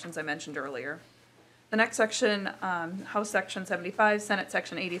those exemptions I mentioned earlier. The next section, House Section 75, Senate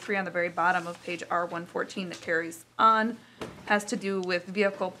Section 83 on the very bottom of page R114 that carries on, has to do with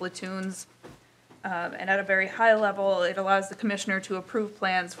vehicle platoons. And at a very high level, it allows the commissioner to approve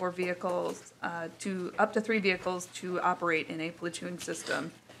plans for vehicles, up to 3 vehicles to operate in a platoon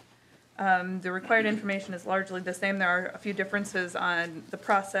system. The required information is largely the same. There are a few differences on the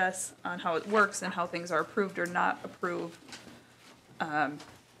process, on how it works, and how things are approved or not approved. And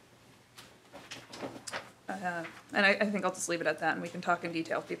I think I'll just leave it at that, and we can talk in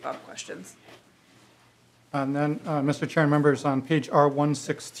detail if people have questions. And then, Mr. Chair and members, on page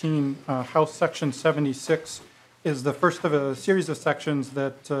R116, House Section 76 is the first of a series of sections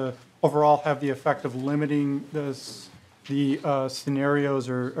that overall have the effect of limiting the scenarios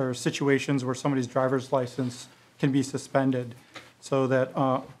or situations where somebody's driver's license can be suspended, so that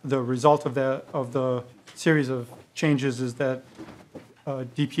the result of the series of changes is that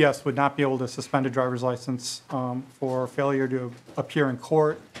DPS would not be able to suspend a driver's license for failure to appear in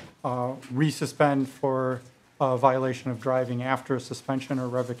court, resuspend for violation of driving after a suspension or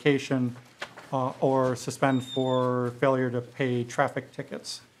revocation, or suspend for failure to pay traffic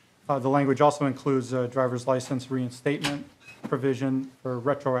tickets. The language also includes a driver's license reinstatement provision for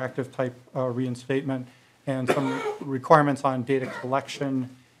retroactive type reinstatement, and some requirements on data collection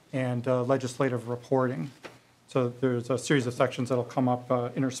and legislative reporting. So there's a series of sections that will come up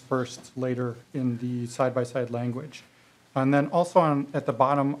interspersed later in the side-by-side language. And then also at the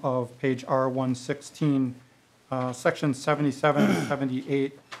bottom of page R116, sections 77 and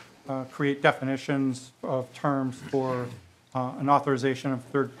 78 create definitions of terms for an authorization of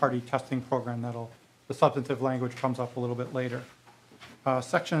third-party testing program. The substantive language comes up a little bit later.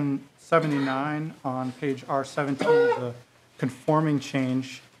 Section 79 on page R17 is a conforming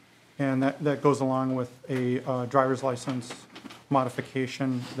change, and that goes along with a driver's license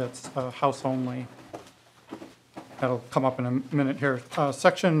modification that's House only. That'll come up in a minute here.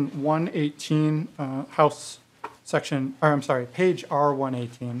 Section 118, House page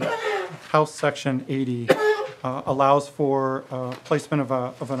R118, House Section 80, allows for placement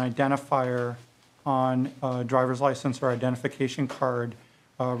of an identifier on a driver's license or identification card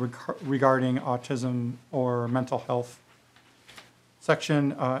regarding autism or mental health.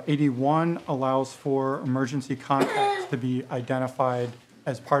 Section 81 allows for emergency contacts to be identified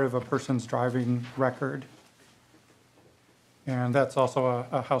as part of a person's driving record. And that's also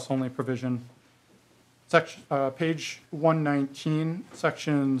a House-only provision. Page 119,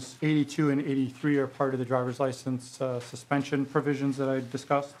 sections 82 and 83 are part of the driver's license suspension provisions that I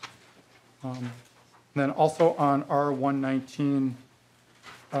discussed. Then also on R119,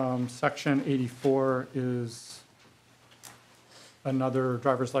 section 84 is another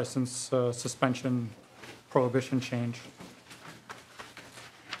driver's license suspension prohibition change.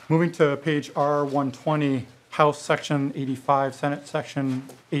 Moving to page R120, House Section 85, Senate Section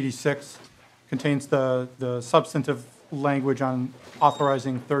 86 contains the substantive language on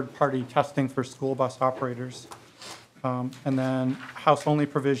authorizing third-party testing for school bus operators. And then House-only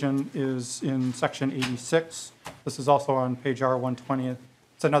provision is in Section 86. This is also on page R120.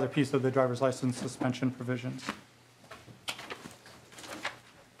 It's another piece of the driver's license suspension provisions.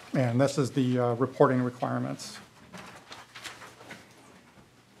 And this is the reporting requirements.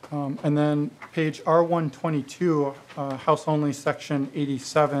 And then page R122, House-only Section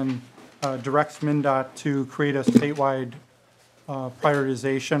 87, directs MnDOT to create a statewide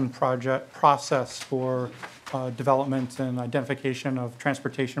prioritization process for development and identification of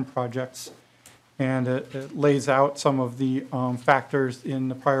transportation projects. And it lays out some of the factors in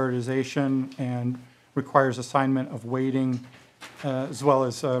the prioritization and requires assignment of weighting, as well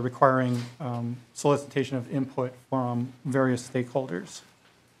as requiring solicitation of input from various stakeholders.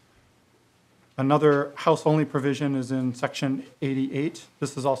 Another House-only provision is in Section 88.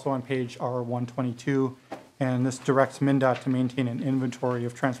 This is also on page R122, and this directs MnDOT to maintain an inventory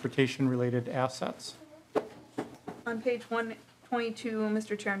of transportation-related assets. On page 122,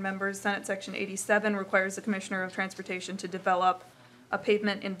 Mr. Chair and members, Senate Section 87 requires the Commissioner of Transportation to develop a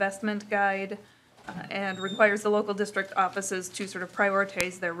pavement investment guide and requires the local district offices to sort of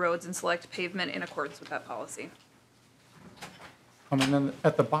prioritize their roads and select pavement in accordance with that policy. And then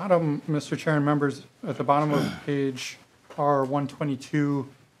at the bottom, Mr. Chair and members, at the bottom of page R122,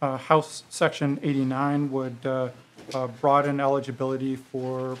 House Section 89 would broaden eligibility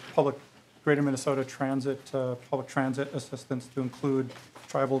for Greater Minnesota public transit assistance to include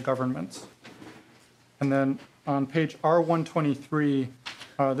tribal governments. And then on page R123,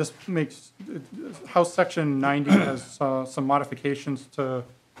 this makes House Section 90 has some modifications to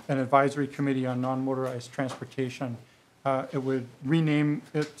an advisory committee on non-motorized transportation. It would rename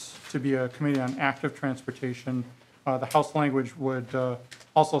it to be a committee on active transportation. The House language would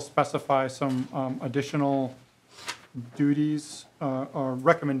also specify some additional duties or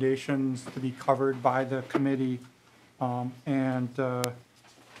recommendations to be covered by the committee and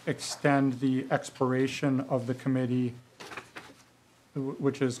extend the expiration of the committee,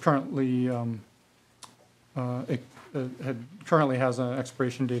 which is currently currently has an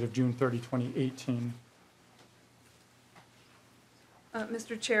expiration date of June 30, 2018.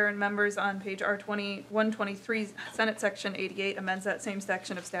 Mr. Chair and members, on page R123, Senate Section 88 amends that same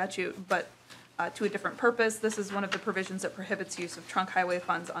section of statute, but to a different purpose. This is one of the provisions that prohibits use of trunk highway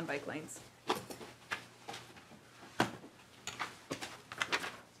funds on bike lanes.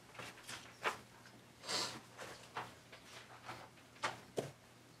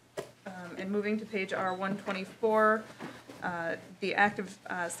 And moving to page R124, the active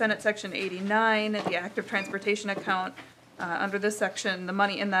Senate Section 89, the active transportation account. Under this section, the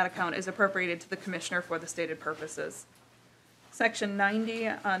money in that account is appropriated to the Commissioner for the stated purposes. Section 90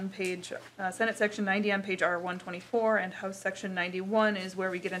 on page, Senate Section 90 on page R124 and House Section 91 is where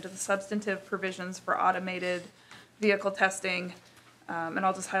we get into the substantive provisions for automated vehicle testing. And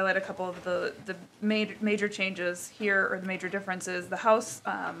I'll just highlight a couple of the major changes here, or the major differences. The House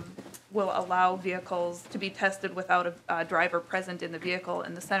will allow vehicles to be tested without a driver present in the vehicle,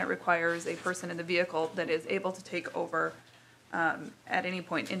 and the Senate requires a person in the vehicle that is able to take over at any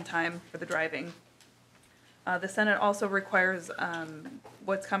point in time for the driving. The Senate also requires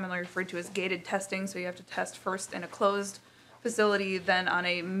what's commonly referred to as gated testing, so you have to test first in a closed facility, then on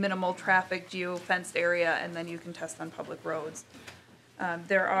a minimal traffic geo-fenced area, and then you can test on public roads.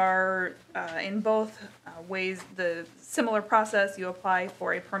 There are, in both ways, the similar process. You apply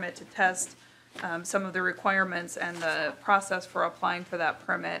for a permit to test. Some of the requirements and the process for applying for that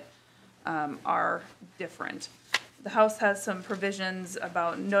permit are different. The House has some provisions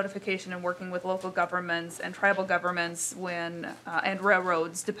about notification and working with local governments and tribal governments when, and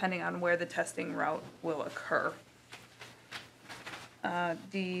railroads, depending on where the testing route will occur.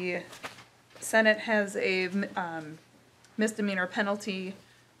 The Senate has a misdemeanor penalty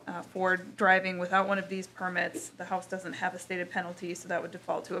for driving without one of these permits. The House doesn't have a stated penalty, so that would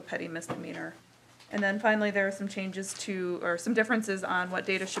default to a petty misdemeanor. And then finally, there are some changes to, or some differences on what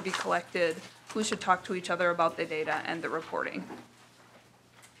data should be collected, who should talk to each other about the data, and the reporting.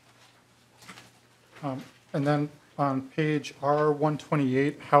 And then on page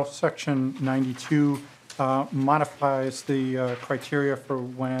R128, House Section 92 modifies the criteria for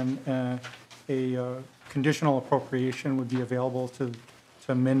when a conditional appropriation would be available to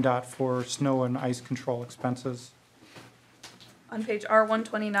MnDOT for snow and ice control expenses. On page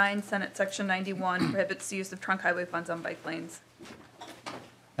R129, Senate Section 91 prohibits the use of trunk highway funds on bike lanes.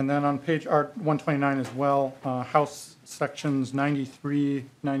 And then on page R129 as well, House Sections 93,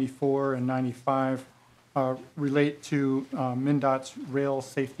 94, and 95 relate to MnDOT's Rail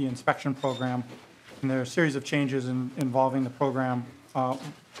Safety Inspection Program. And there are a series of changes involving the program. A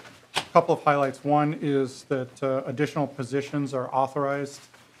couple of highlights. One is that additional positions are authorized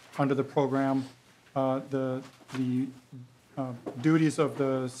under the program. The duties of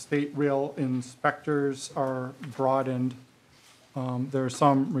the state rail inspectors are broadened. There are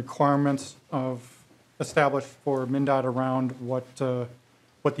some requirements established for MnDOT around what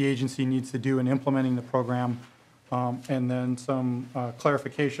the agency needs to do in implementing the program, and then some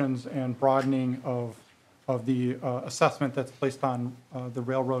clarifications and broadening of the assessment that's placed on the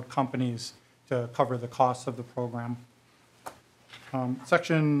railroad companies to cover the costs of the program.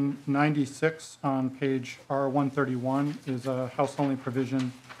 Section 96 on page R131 is a house-only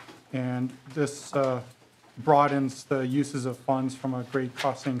provision, and this broadens the uses of funds from a grade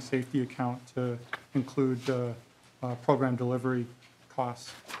crossing safety account to include program delivery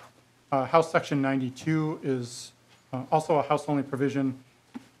costs. House Section 92 is also a house-only provision.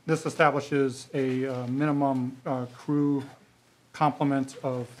 This establishes a minimum crew complement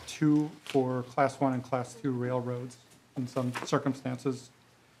of 2 for Class 1 and Class 2 railroads in some circumstances.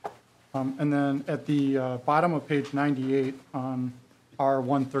 And then at the bottom of page 98 on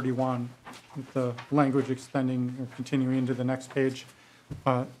R131, with the language extending or continuing into the next page,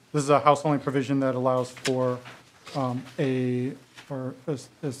 this is a house-only provision that allows for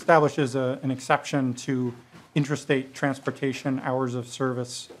establishes an exception to interstate transportation hours of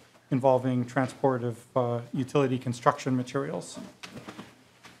service involving transport of utility construction materials.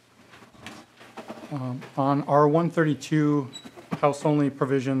 On R132, house-only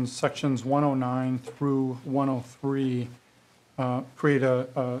provisions, sections 109 through 103 create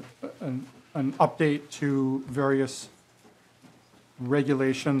an update to various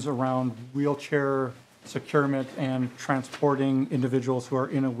regulations around wheelchair securement and transporting individuals who are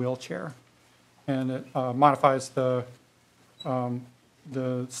in a wheelchair. And it modifies the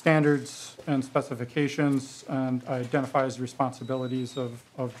standards and specifications and identifies responsibilities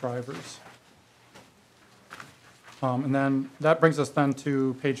of drivers. And then that brings us then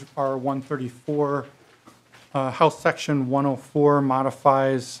to page R134. House Section 104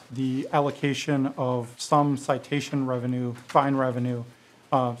 modifies the allocation of some citation revenue, fine revenue,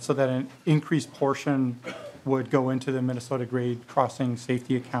 so that an increased portion would go into the Minnesota grade crossing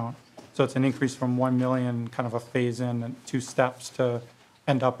safety account. So it's an increase from 1 million, kind of a phase-in and 2 steps, to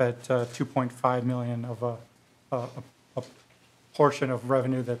end up at 2.5 million of a portion of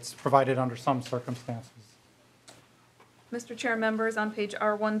revenue that's provided under some circumstances. Mr. Chair, members, on page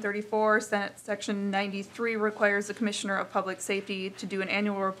R134, Senate Section 93 requires the Commissioner of Public Safety to do an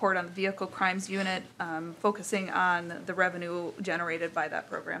annual report on the Vehicle Crimes Unit, focusing on the revenue generated by that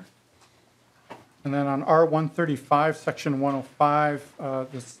program. And then on R135, Section 105,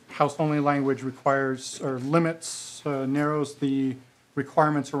 this house-only language requires or limits, narrows the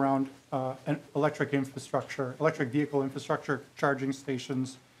requirements around electric vehicle infrastructure charging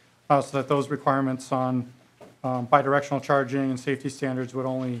stations, so that those requirements on bidirectional charging and safety standards would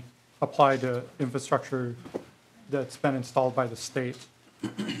only apply to infrastructure that's been installed by the state.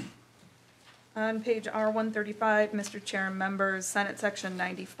 On page R135, Mr. Chair and members, Senate Section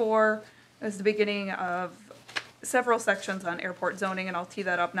 94 is the beginning of several sections on airport zoning, and I'll tee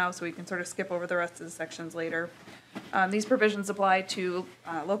that up now so we can sort of skip over the rest of the sections later. These provisions apply to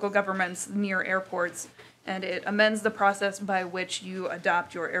local governments near airports, and it amends the process by which you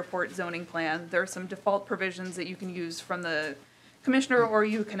adopt your airport zoning plan. There are some default provisions that you can use from the commissioner, or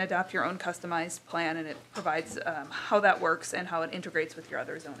you can adopt your own customized plan, and it provides how that works and how it integrates with your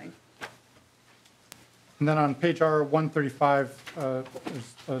other zoning. And then on page R135,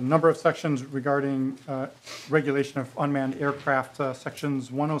 there's a number of sections regarding regulation of unmanned aircraft.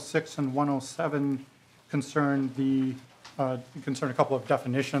 Sections 106 and 107 concern a couple of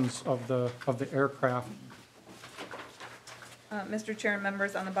definitions of the aircraft. Mr. Chair and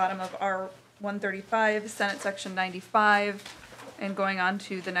members, on the bottom of R135, Senate Section 95, and going on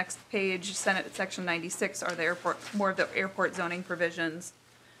to the next page, Senate Section 96 are the airport, more of the airport zoning provisions.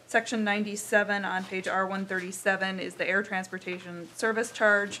 Section 97 on page R137 is the air transportation service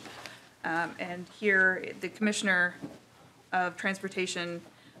charge. And here, the Commissioner of Transportation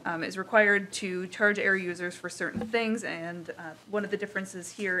is required to charge air users for certain things, and one of the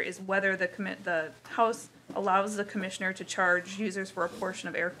differences here is whether the House allows the Commissioner to charge users for a portion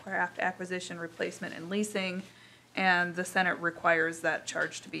of aircraft acquisition, replacement, and leasing, and the Senate requires that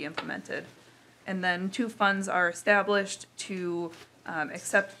charge to be implemented. And then two funds are established to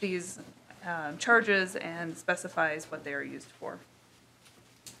accept these charges and specifies what they are used for.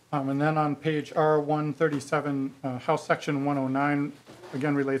 And then on page R137, House Section 109,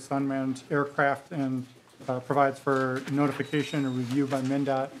 again relates to unmanned aircraft and provides for notification and review by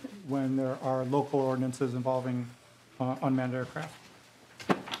MnDOT when there are local ordinances involving unmanned aircraft.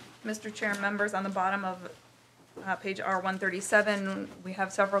 Mr. Chair and members, on the bottom of page R137, we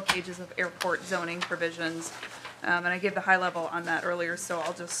have several pages of airport zoning provisions. And I gave the high level on that earlier, so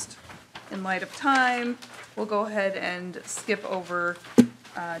I'll just, in light of time, we'll go ahead and skip over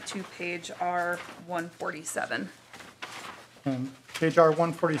to page R147. And page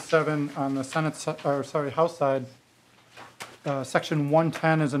R147 on the House side, Section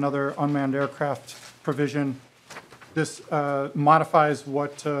 110 is another unmanned aircraft provision. This modifies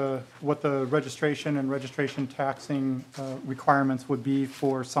what the registration and registration taxing requirements would be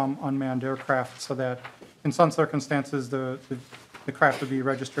for some unmanned aircraft, so that in some circumstances the craft would be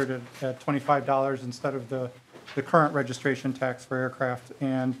registered at $25 instead of the current registration tax for aircraft,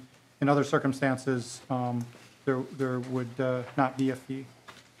 and in other circumstances there would not be a fee.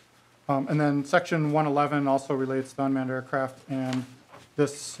 And then Section 111 also relates to unmanned aircraft, and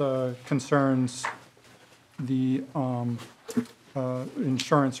this concerns the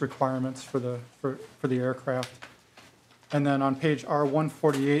insurance requirements for the aircraft. And then on page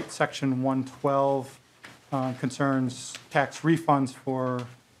R148, Section 112 concerns tax refunds for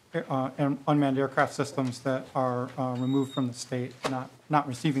unmanned aircraft systems that are removed from the state, not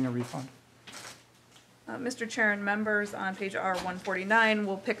receiving a refund. Mr. Chair and members, on page R149,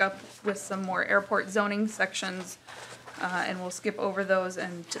 we'll pick up with some more airport zoning sections, and we'll skip over those,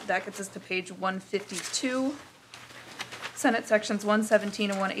 and that gets us to page 152. Senate sections 117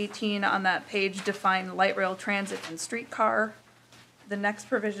 and 118 on that page define light rail transit and streetcar. The next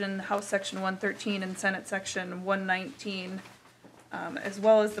provision, House Section 113 and Senate Section 119, as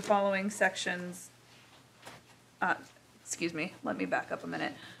well as the following sections, excuse me, let me back up a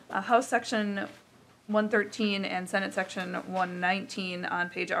minute. House Section 113 and Senate Section 119 on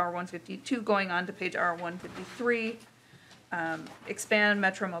page R152, going on to page R153, expand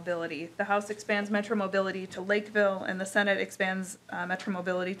metro mobility. The House expands metro mobility to Lakeville, and the Senate expands metro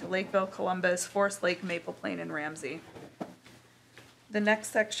mobility to Lakeville, Columbus, Forest Lake, Maple Plain, and Ramsey. The next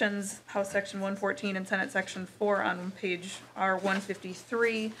sections, House Section 114 and Senate Section 4 on page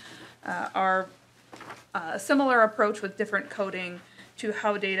R153, are a similar approach with different coding to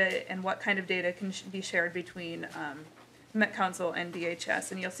how data and what kind of data can be shared between Met Council and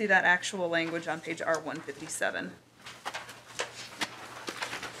DHS. And you'll see that actual language on page R157.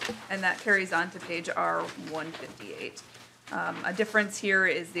 And that carries on to page R158. A difference here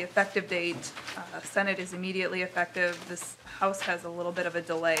is the effective date. Senate is immediately effective. This House has a little bit of a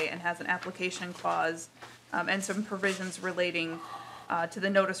delay and has an application clause and some provisions relating to the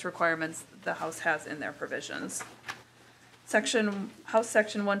notice requirements the House has in their provisions. House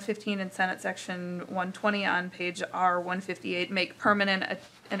Section 115 and Senate Section 120 on page R158 make permanent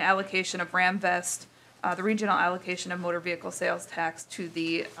an allocation of RAMVest, the regional allocation of motor vehicle sales tax, to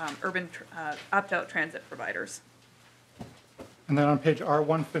the urban opt-out transit providers. And then on page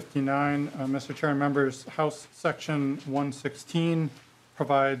R159, Mr. Chair and members, House Section 116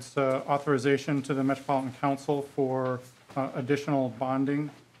 provides authorization to the Metropolitan Council for additional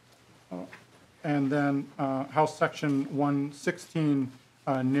bonding. And then House Section 116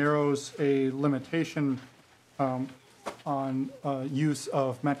 narrows a limitation on use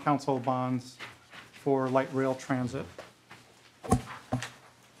of Met Council bonds for light rail transit.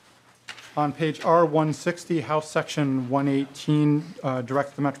 On page R160, House Section 118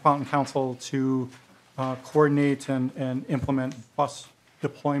 directs the Metropolitan Council to coordinate and implement bus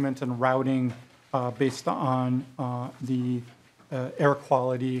deployment and routing based on the air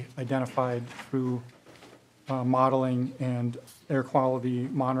quality identified through modeling and air quality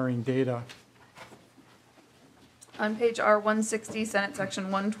monitoring data. On page R160, Senate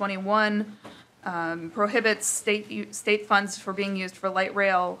Section 121 prohibits state funds for being used for light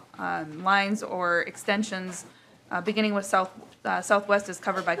rail lines or extensions beginning with Southwest is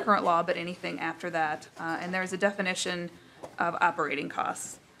covered by current law, but anything after that. And there's a definition of operating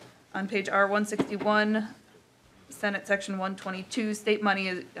costs. On page R161, Senate Section 122, state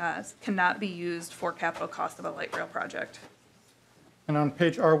money cannot be used for capital cost of a light rail project. And on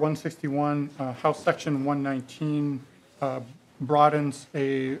page R161, House Section 119 broadens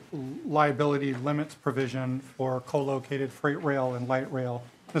a liability limits provision for co-located freight rail and light rail.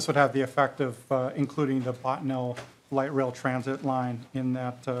 This would have the effect of including the Botnell light rail transit line in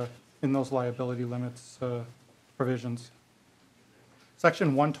those liability limits provisions.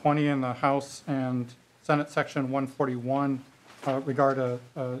 Section 120 in the House and Senate Section 141 regard a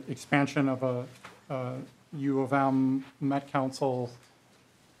expansion of a U of M Met Council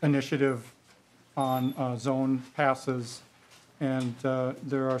initiative on zone passes, and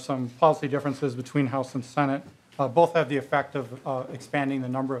there are some policy differences between House and Senate. Both have the effect of expanding the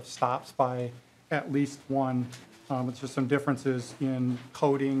number of stops by at least one. It's just some differences in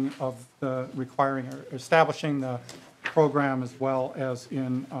coding of the requiring or establishing the program as well as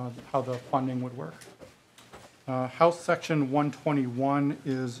in how the funding would work. House Section 121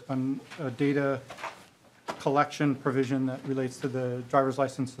 is a data collection provision that relates to the driver's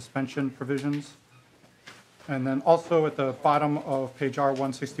license suspension provisions. And then also at the bottom of page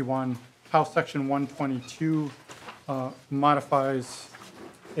R161, House Section 122 modifies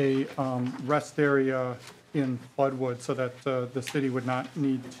a rest area in Floodwood so that the city would not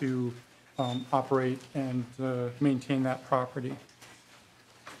need to operate and maintain that property.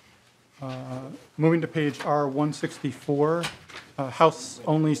 Moving to page R164,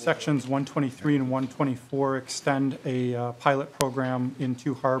 House-only sections 123 and 124 extend a pilot program in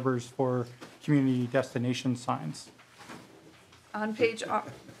 2 harbors for community destination signs. On page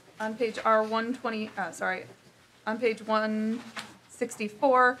R120, on page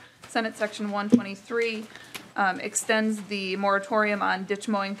 164, Senate Section 123 extends the moratorium on ditch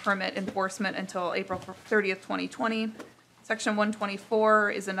mowing permit enforcement until April 30th, 2020. Section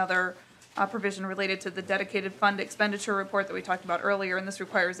 124 is another provision related to the dedicated fund expenditure report that we talked about earlier, and this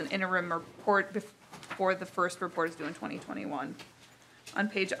requires an interim report before the first report is due in 2021. On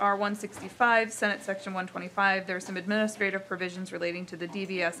page R165, Senate Section 125, there are some administrative provisions relating to the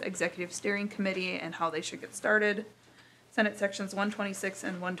DVS Executive Steering Committee and how they should get started. Senate Sections 126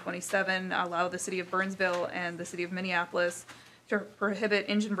 and 127 allow the City of Burnsville and the City of Minneapolis to prohibit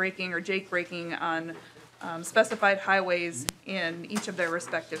engine braking or jake braking on specified highways in each of their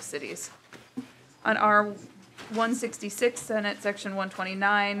respective cities. On R166, Senate Section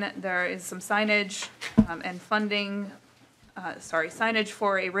 129, there is some signage and funding, signage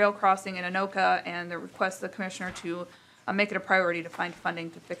for a rail crossing in Anoka, and the request the commissioner to make it a priority to find funding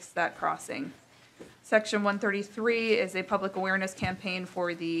to fix that crossing. Section 133 is a public awareness campaign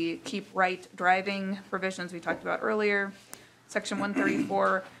for the keep right driving provisions we talked about earlier. Section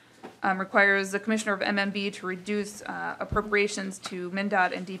 134 requires the commissioner of MMB to reduce appropriations to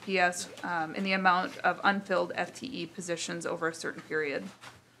MnDOT and DPS in the amount of unfilled FTE positions over a certain period.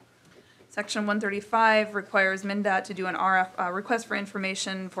 Section 135 requires MnDOT to do an request for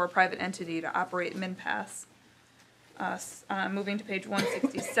information for a private entity to operate MnPass. Moving to page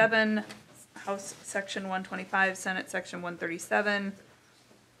 167, House Section 125, Senate Section 137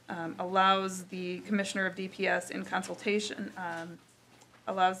 allows the commissioner of DPS in consultation,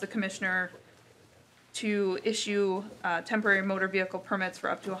 allows the commissioner to issue temporary motor vehicle permits for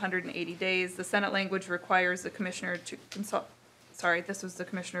up to 180 days. The Senate language requires the commissioner to consult, this was the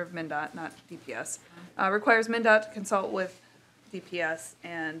commissioner of MnDOT, not DPS, requires MnDOT to consult with DPS,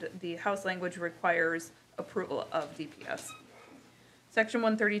 and the House language requires approval of DPS. Section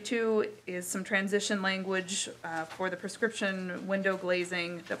 132 is some transition language for the prescription window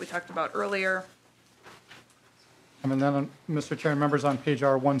glazing that we talked about earlier. And then, Mr. Chair, members, on page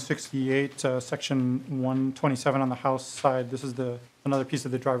R168, section 127 on the House side, this is another piece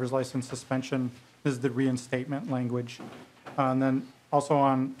of the driver's license suspension. This is the reinstatement language. And then also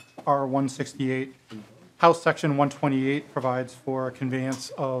on R168, House Section 128 provides for a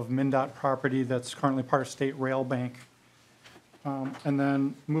conveyance of MnDOT property that's currently part of State Rail Bank. And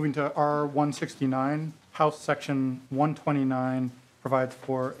then moving to R169, House Section 129 provides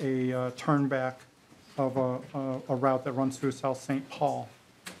for a turn back of a route that runs through South St. Paul.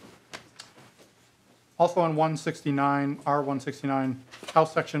 Also on 169, R169,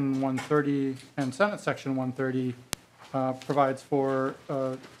 House Section 130 and Senate Section 130 provides for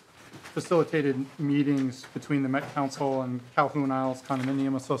facilitated meetings between the Met Council and Calhoun Isles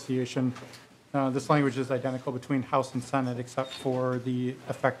Condominium Association. This language is identical between House and Senate except for the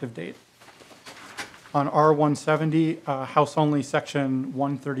effective date. On R170, House only Section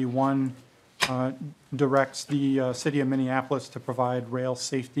 131 directs the city of Minneapolis to provide rail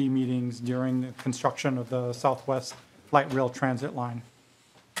safety meetings during the construction of the Southwest Light Rail Transit Line.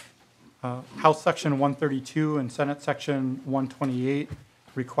 House Section 132 and Senate Section 128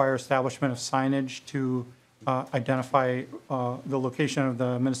 require establishment of signage to identify the location of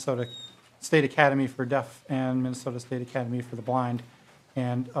the Minnesota State Academy for Deaf and Minnesota State Academy for the Blind,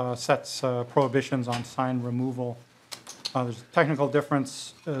 and sets prohibitions on sign removal. There's a technical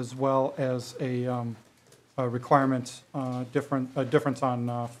difference as well as a requirement, difference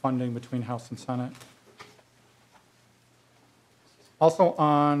on funding between House and Senate. Also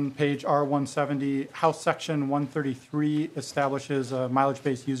on page R170, House Section 133 establishes a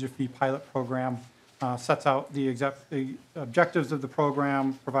mileage-based user fee pilot program, sets out the objectives of the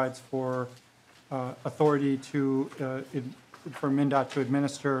program, provides for authority for MnDOT to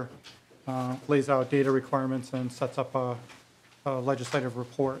administer, lays out data requirements, and sets up a legislative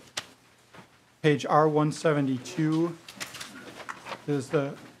report. Page R172 is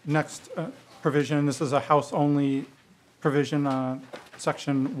the next provision. This is a House-only provision,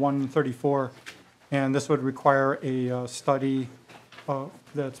 Section 134, and this would require a study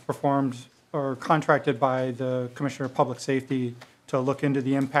that's performed or contracted by the Commissioner of Public Safety to look into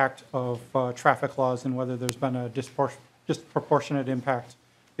the impact of traffic laws and whether there's been a disproportionate impact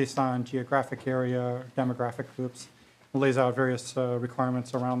based on geographic area or demographic groups. It lays out various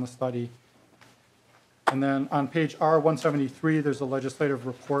requirements around the study. And then on page R173, there's a legislative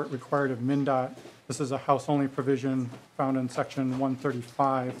report required of MnDOT. This is a House-only provision found in Section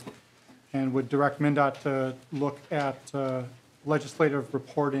 135 and would direct MnDOT to look at legislative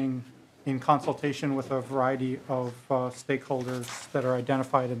reporting in consultation with a variety of stakeholders that are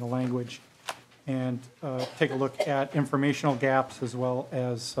identified in the language, and take a look at informational gaps as well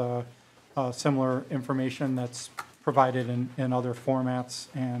as similar information that's provided in other formats,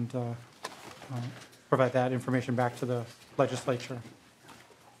 and provide that information back to the legislature.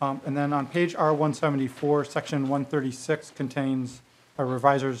 And then on page R174, Section 136 contains a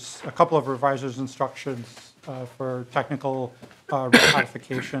couple of revisers' instructions for technical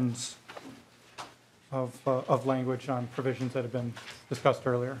modifications of language on provisions that have been discussed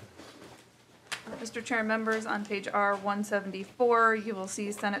earlier. Mr. Chair and members, on page R174, you will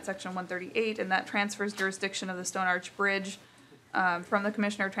see Senate Section 138, and that transfers jurisdiction of the Stone Arch Bridge from the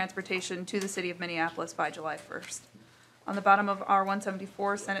Commissioner of Transportation to the City of Minneapolis by July 1st. On the bottom of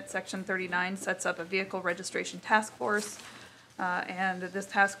R174, Senate Section 39 sets up a vehicle registration task force, and this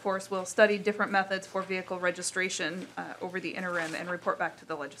task force will study different methods for vehicle registration over the interim and report back to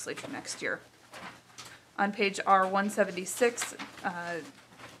the legislature next year. On page R176,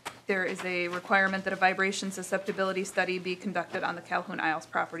 there is a requirement that a vibration susceptibility study be conducted on the Calhoun Isles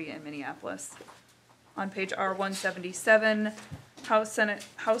property in Minneapolis. On page R177, House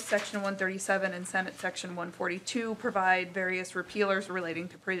Section 137 and Senate Section 142 provide various repealers relating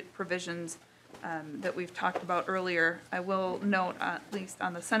to provisions that we've talked about earlier. I will note, at least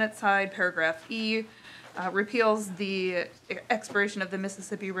on the Senate side, paragraph E repeals the expiration of the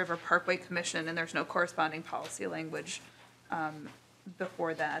Mississippi River Parkway Commission, and there's no corresponding policy language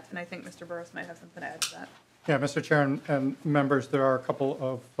before that. And I think Mr. Burris might have something to add to that. Yeah, Mr. Chair and members, there are a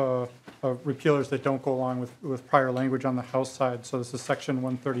couple of repealers that don't go along with prior language on the House side. So this is Section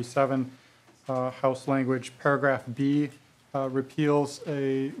 137, House language. Paragraph B repeals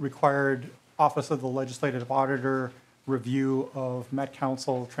a required Office of the Legislative Auditor review of Met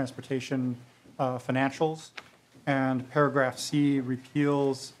Council transportation financials. And paragraph C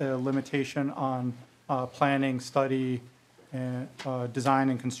repeals a limitation on planning, study, and design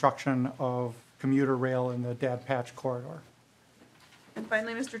and construction of commuter rail in the Dad Patch corridor. And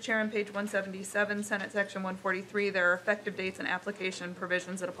finally, Mr. Chair, on page 177, Senate Section 143, there are effective dates and application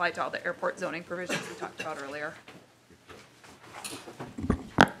provisions that apply to all the airport zoning provisions we talked about earlier.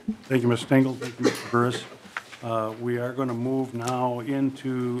 Thank you, Ms. Stengel. Thank you, Mr. Burris. We are going to move now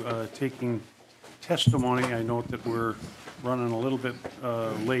into taking testimony. I note that we're running a little bit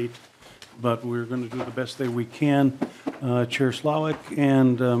late, but we're going to do the best that we can. Chair Slawik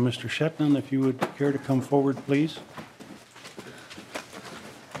and Mr. Shetland, if you would care to come forward, please.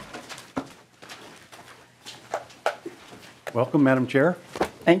 Welcome, Madam Chair.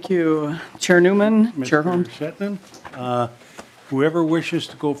 Thank you, Chair Newman, Chair Mr. Hornstein. Shetland. Whoever wishes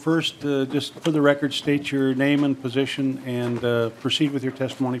to go first, just for the record, state your name and position and proceed with your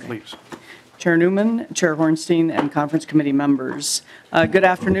testimony, please. Chair Newman, Chair Hornstein, and conference committee members. Good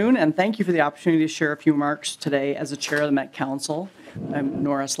afternoon, and thank you for the opportunity to share a few remarks today as a chair of the Met Council. I'm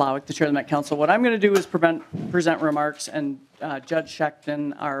Nora Slawik, the chair of the Met Council. What I'm going to do is present remarks, and Judge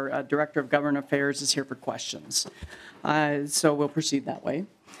Schechten, our Director of Government Affairs, is here for questions. So we'll proceed that way.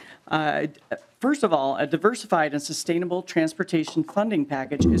 First of all, a diversified and sustainable transportation funding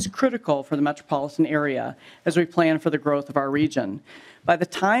package is critical for the metropolitan area as we plan for the growth of our region. By the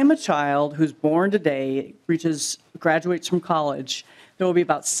time a child who's born today graduates from college, there will be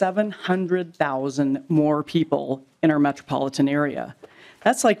about 700,000 more people in our metropolitan area.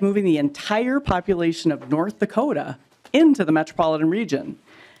 That's like moving the entire population of North Dakota into the metropolitan region.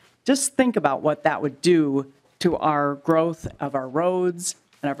 Just think about what that would do to our growth of our roads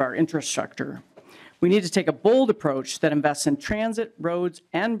and of our infrastructure. We need to take a bold approach that invests in transit, roads,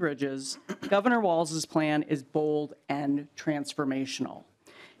 and bridges. Governor Walz's plan is bold and transformational.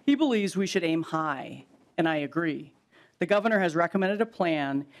 He believes we should aim high, and I agree. The governor has recommended a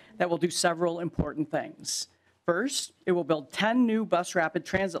plan that will do several important things. First, it will build 10 new bus rapid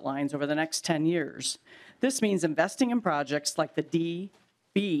transit lines over the next 10 years. This means investing in projects like the D,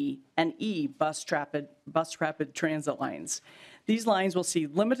 B, and E bus rapid transit lines. These lines will see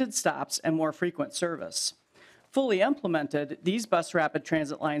limited stops and more frequent service. Fully implemented, these bus rapid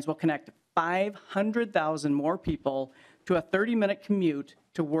transit lines will connect 500,000 more people to a 30-minute commute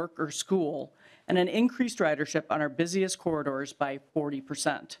to work or school and an increased ridership on our busiest corridors by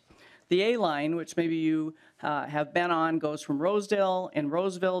 40%. The A line, which maybe you have been on, goes from Rosedale and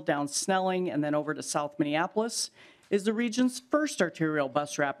Roseville down Snelling and then over to South Minneapolis, is the region's first arterial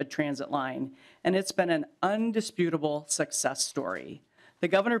bus rapid transit line, and it's been an undisputable success story. The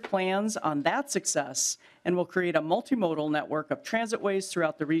governor plans on that success and will create a multimodal network of transitways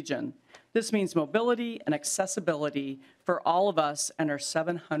throughout the region. This means mobility and accessibility for all of us and our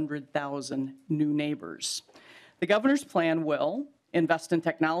 700,000 new neighbors. The governor's plan will invest in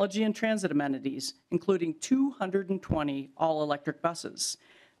technology and transit amenities, including 220 all-electric buses.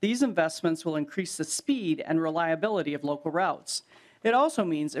 These investments will increase the speed and reliability of local routes. It also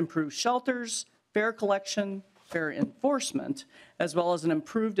means improved shelters, fare collection, fare enforcement, as well as an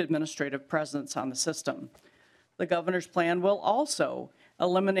improved administrative presence on the system. The governor's plan will also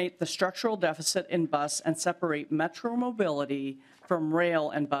eliminate the structural deficit in bus and separate metro mobility from rail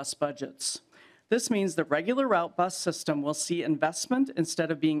and bus budgets. This means the regular route bus system will see investment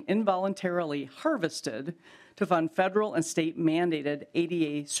instead of being involuntarily harvested to fund federal and state mandated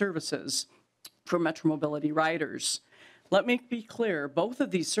ADA services for metro mobility riders. Let me be clear, both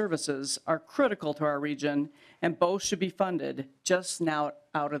of these services are critical to our region and both should be funded just now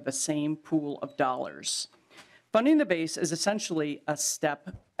out of the same pool of dollars. Funding the base is essentially a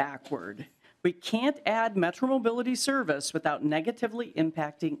step backward. We can't add metro mobility service without negatively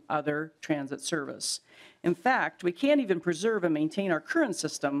impacting other transit service. In fact, we can't even preserve and maintain our current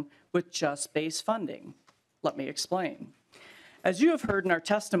system with just base funding. Let me explain. As you have heard in our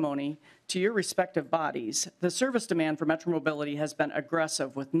testimony to your respective bodies, the service demand for metro mobility has been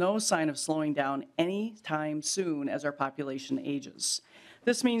aggressive with no sign of slowing down anytime soon as our population ages.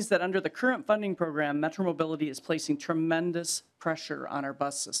 This means that under the current funding program, metro mobility is placing tremendous pressure on our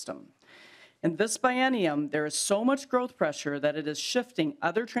bus system. In this biennium, there is so much growth pressure that it is shifting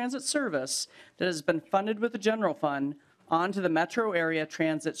other transit service that has been funded with the general fund onto the metro area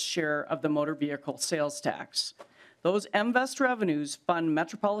transit's share of the motor vehicle sales tax. Those MVEST revenues fund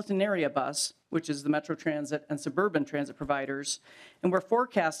metropolitan area bus, which is the Metro Transit and suburban transit providers, and we're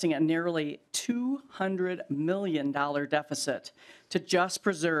forecasting a nearly $200 million deficit to just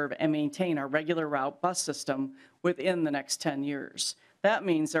preserve and maintain our regular route bus system within the next 10 years. That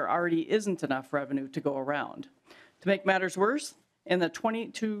means there already isn't enough revenue to go around. To make matters worse, in the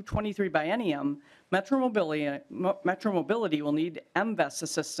 22-23 biennium, Metro Mobility will need MVEST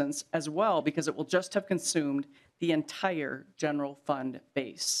assistance as well because it will just have consumed the entire general fund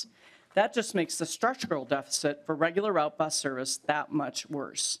base. That just makes the structural deficit for regular route bus service that much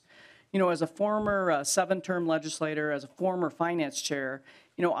worse. You know, as a former 7-term legislator, as a former finance chair,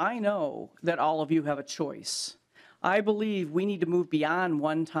 I know that all of you have a choice. I believe we need to move beyond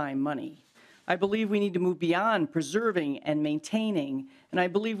one-time money. I believe we need to move beyond preserving and maintaining, and I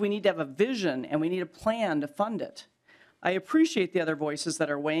believe we need to have a vision and we need a plan to fund it. I appreciate the other voices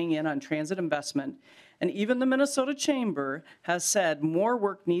that are weighing in on transit investment, and even the Minnesota Chamber has said more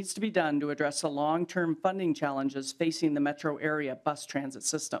work needs to be done to address the long-term funding challenges facing the metro area bus transit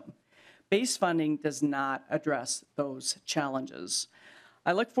system. Base funding does not address those challenges.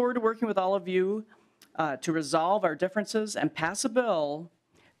 I look forward to working with all of you to resolve our differences and pass a bill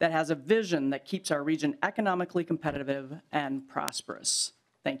that has a vision that keeps our region economically competitive and prosperous.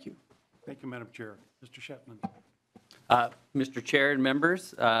 Thank you. Thank you, Madam Chair. Mr. Shetland. Mr. Chair and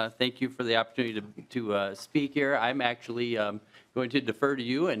members, thank you for the opportunity to speak here. I'm actually going to defer to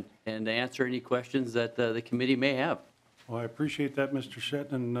you and answer any questions that the committee may have. Well, I appreciate that, Mr.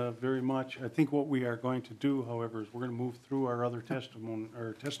 Shetland, very much. I think what we are going to do, however, is we're going to move through our other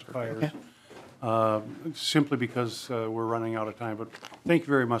testifiers, simply because we're running out of time. But thank you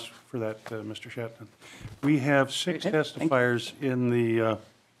very much for that, Mr. Shetland. We have 6 Very good. Thank you. testifiers in the,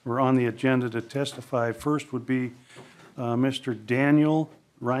 we're on the agenda to testify. First would be Mr.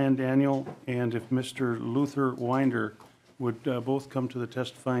 Ryan Daniel, and if Mr. Luther Winder would both come to the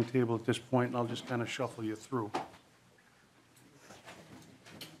testifying table at this point, and I'll just kind of shuffle you through.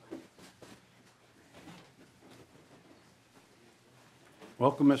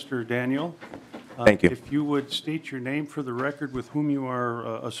 Welcome, Mr. Daniel. Thank you. If you would state your name for the record, with whom you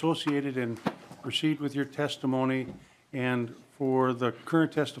are associated, and proceed with your testimony. And for the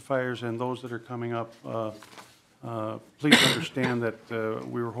current testifiers and those that are coming up, please understand that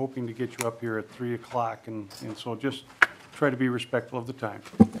we were hoping to get you up here at 3 o'clock, and so just try to be respectful of the time.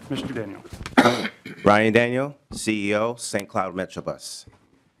 Mr. Daniel. Ryan Daniel, CEO, St. Cloud Metrobus.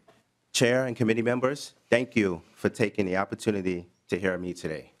 Chair and committee members, thank you for taking the opportunity to hear me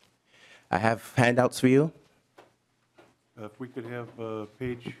today. I have handouts for you. If we could have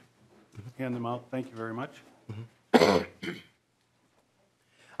Paige hand them out, thank you very much.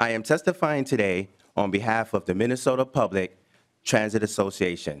 I am testifying today on behalf of the Minnesota Public Transit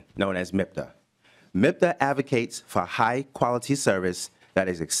Association, known as MIPTA. MIPTA advocates for high-quality service that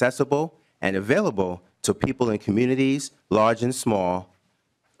is accessible and available to people in communities, large and small,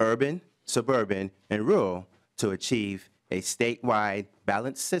 urban, suburban, and rural, to achieve a statewide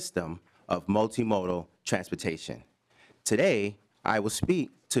balanced system of multimodal transportation. Today, I will speak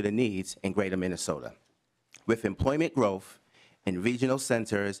to the needs in greater Minnesota. With employment growth in regional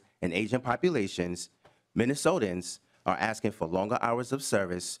centers and aging populations, Minnesotans are asking for longer hours of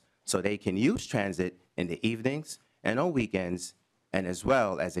service so they can use transit in the evenings and on weekends, and as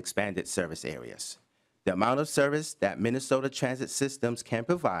well as expanded service areas. The amount of service that Minnesota transit systems can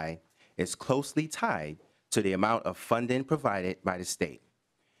provide is closely tied to the amount of funding provided by the state.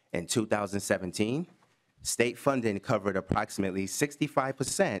 In 2017, state funding covered approximately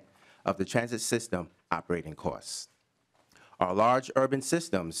 65% of the transit system operating costs. Our large urban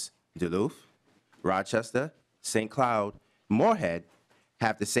systems, Duluth, Rochester, St. Cloud, Moorhead,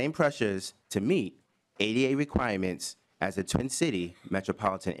 have the same pressures to meet ADA requirements as the Twin City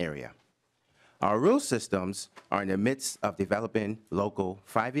metropolitan area. Our rural systems are in the midst of developing local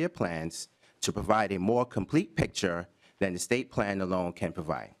 5-year plans to provide a more complete picture than the state plan alone can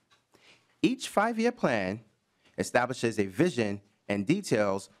provide. Each 5-year plan establishes a vision and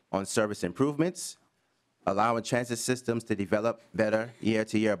details on service improvements, allowing transit systems to develop better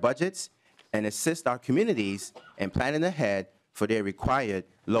year-to-year budgets, and assist our communities in planning ahead for their required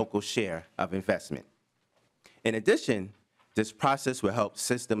local share of investment. In addition, this process will help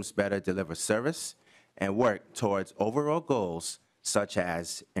systems better deliver service and work towards overall goals such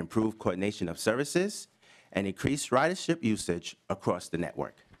as improved coordination of services and increased ridership usage across the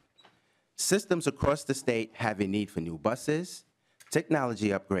network. Systems across the state have a need for new buses, technology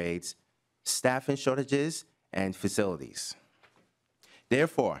upgrades, staffing shortages, and facilities.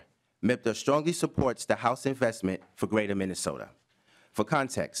 Therefore, MIPTA strongly supports the House investment for Greater Minnesota. For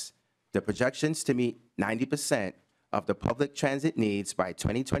context, the projections to meet 90% of the public transit needs by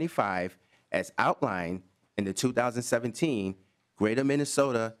 2025, as outlined in the 2017 Greater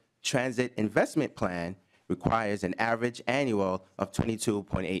Minnesota Transit Investment Plan, requires an average annual of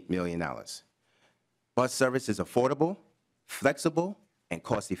 $22.8 million. Bus service is affordable, flexible, and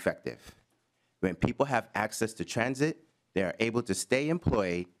cost-effective. When people have access to transit, they are able to stay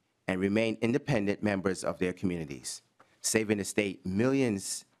employed and remain independent members of their communities, saving the state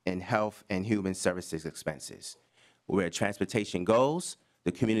millions in health and human services expenses. Where transportation goes,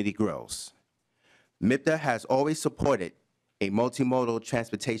 the community grows. MIPTA has always supported a multimodal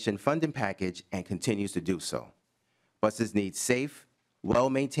transportation funding package and continues to do so. Buses need safe,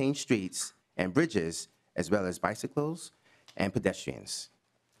 well-maintained streets and bridges, as well as bicycles and pedestrians.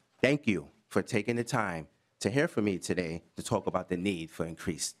 Thank you for taking the time to hear from me today to talk about the need for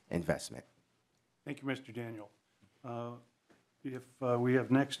increased investment. Thank you, Mr. Daniel. If we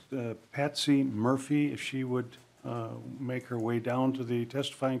have next Patsy Murphy, if she would make her way down to the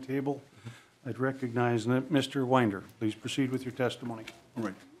testifying table, I'd recognize Mr. Winder. Please proceed with your testimony. All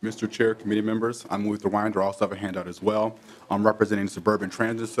right. Mr. Chair, committee members, I'm Luther Winder. I also have a handout as well. I'm representing the Suburban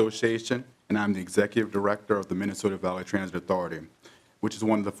Transit Association, and I'm the executive director of the Minnesota Valley Transit Authority, which is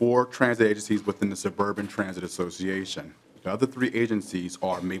one of the 4 transit agencies within the Suburban Transit Association. The other 3 agencies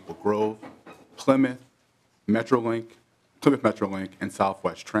are Maple Grove, Plymouth Metrolink, and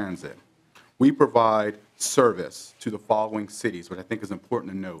Southwest Transit. We provide service to the following cities, which I think is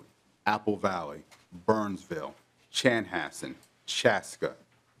important to note: Apple Valley, Burnsville, Chanhassen, Chaska,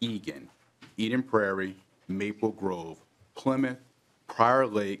 Egan, Eden Prairie, Maple Grove, Plymouth, Prior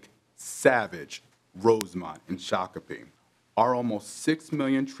Lake, Savage, Rosemont, and Shakopee. Our almost 6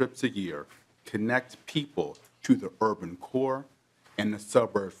 million trips a year connect people to the urban core and the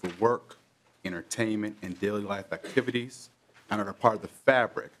suburbs for work, entertainment, and daily life activities, and are a part of the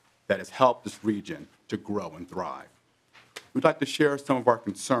fabric that has helped this region to grow and thrive. We'd like to share some of our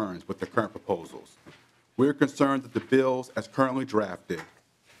concerns with the current proposals. We're concerned that the bills as currently drafted,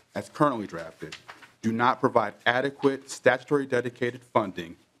 do not provide adequate statutory dedicated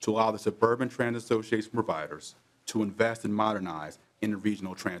funding to allow the Suburban Transit Association providers to invest and modernize in the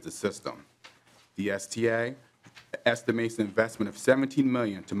regional transit system. The STA estimates an investment of $17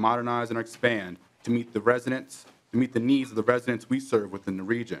 million to modernize and expand to meet the needs of the residents we serve within the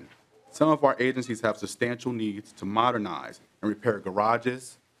region. Some of our agencies have substantial needs to modernize and repair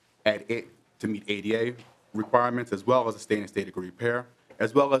garages to meet ADA requirements, as well as a state repair,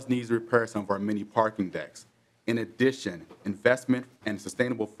 as well as needs to repair some of our mini parking decks. In addition, investment and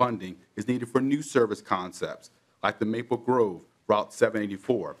sustainable funding is needed for new service concepts like the Maple Grove Route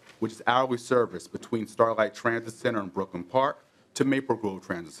 784, which is hourly service between Starlight Transit Center and Brooklyn Park to Maple Grove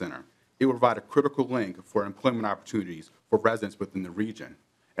Transit Center. It will provide a critical link for employment opportunities for residents within the region,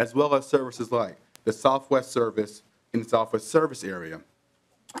 as well as services like the Southwest service in the Southwest service area,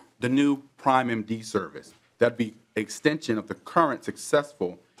 the new Prime MD service. That'd be an extension of the current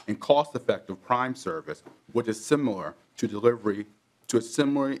successful and cost-effective Prime service, which is similar to a delivery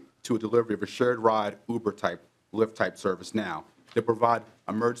of a shared ride Uber type, Lyft type service now that provide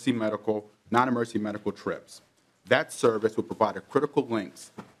emergency medical, non-emergency medical trips. That service will provide a critical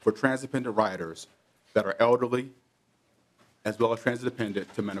links for transit-dependent riders that are elderly, as well as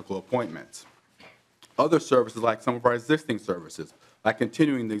transit-dependent to medical appointments. Other services, like some of our existing services, like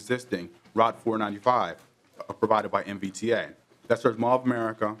continuing the existing Route 495 provided by MVTA. That serves Mall of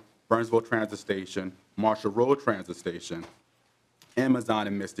America, Burnsville Transit Station, Marshall Road Transit Station, Amazon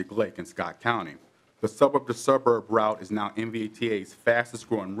and Mystic Lake in Scott County. The suburb-to-suburb route is now MVTA's fastest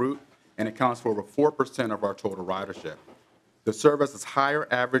growing route and accounts for over 4% of our total ridership. The service has higher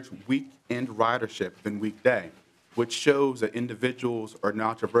average weekend ridership than weekday, which shows that individuals are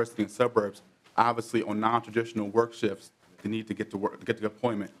now traversing suburbs, obviously on non-traditional work shifts, they need to get to work, get to the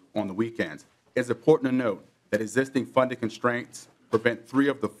appointment on the weekends. It's important to note that existing funding constraints prevent 3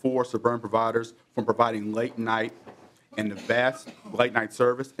 of the 4 suburban providers from providing late night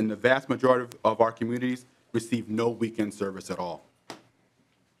service, and the vast majority of our communities receive no weekend service at all.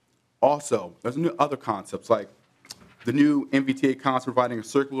 Also, there's other concepts like the new MVTA concept providing a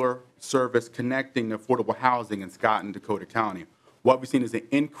circular service connecting the affordable housing in Scott and Dakota County. What we've seen is an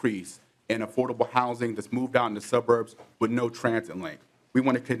increase in affordable housing that's moved out in the suburbs with no transit link. We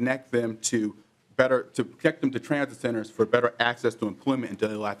want to connect them to transit centers for better access to employment and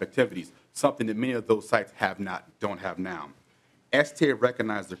daily life activities, something that many of those sites don't have now. STA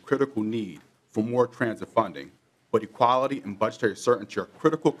recognizes the critical need for more transit funding, but equality and budgetary certainty are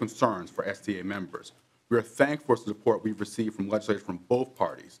critical concerns for STA members. We are thankful for the support we've received from legislators from both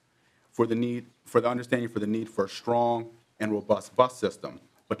parties for the understanding for the need for a strong and robust bus system,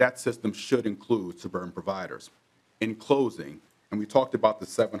 but that system should include suburban providers. In closing, and we talked about the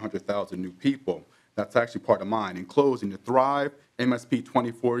 700,000 new people, that's actually part of mine. In closing, the Thrive MSP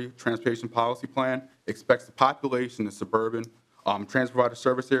 2040 Transportation Policy Plan expects the population in the suburban transit provider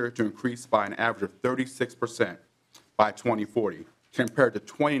service area to increase by an average of 36% by 2040, compared to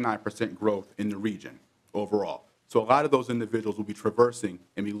 29% growth in the region overall. So a lot of those individuals will be traversing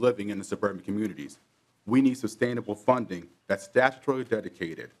and be living in the suburban communities. We need sustainable funding that's statutorily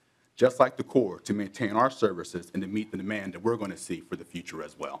dedicated, just like the Corps, to maintain our services and to meet the demand that we're going to see for the future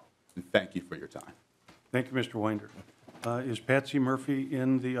as well. And thank you for your time. Thank you, Mr. Winder. Is Patsy Murphy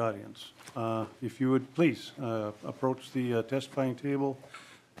in the audience? If you would please approach the testifying table,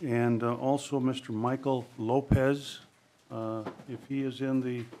 and also Mr. Michael Lopez, if he is in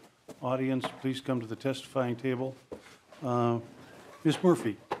the audience, please come to the testifying table. Ms.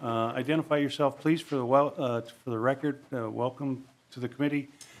 Murphy, identify yourself, please, for the record. Welcome to the committee.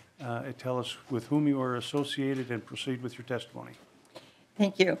 Tell us with whom you are associated and proceed with your testimony.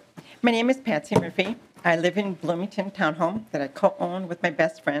 Thank you. My name is Patsy Murphy. I live in Bloomington Townhome that I co-own with my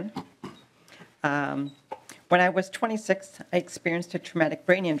best friend. When I was 26, I experienced a traumatic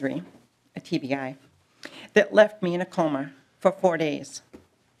brain injury, a TBI, that left me in a coma for 4 days.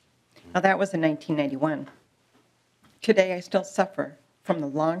 Now, that was in 1991. Today, I still suffer from the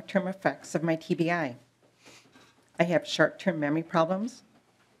long-term effects of my TBI. I have short-term memory problems,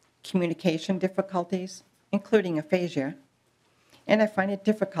 communication difficulties, including aphasia, and I find it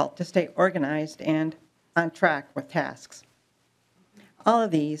difficult to stay organized and on track with tasks. All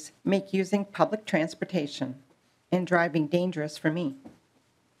of these make using public transportation and driving dangerous for me.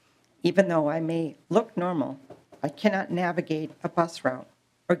 Even though I may look normal, I cannot navigate a bus route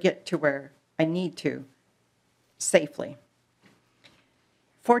or get to where I need to safely.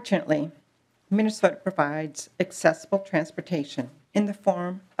 Fortunately, Minnesota provides accessible transportation in the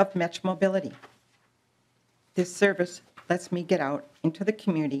form of Metro Mobility. This service lets me get out into the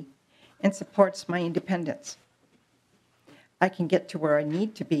community and supports my independence. I can get to where I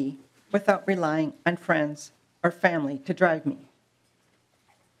need to be without relying on friends or family to drive me.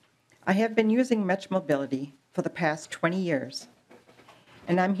 I have been using Metro Mobility for the past 20 years,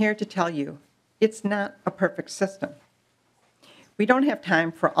 and I'm here to tell you it's not a perfect system. We don't have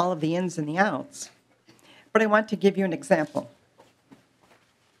time for all of the ins and the outs, but I want to give you an example.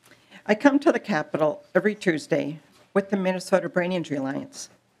 I come to the Capitol every Tuesday with the Minnesota Brain Injury Alliance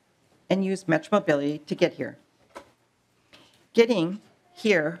and use Metro Mobility to get here. Getting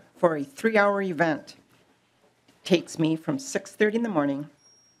here for a 3-hour event takes me from 6:30 in the morning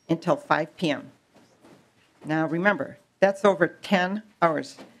until 5 p.m. Now remember, that's over 10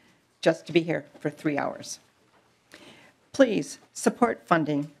 hours just to be here for 3 hours. Please support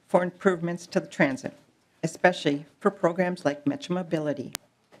funding for improvements to the transit, especially for programs like Metro Mobility,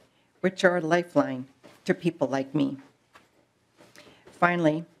 which are a lifeline to people like me.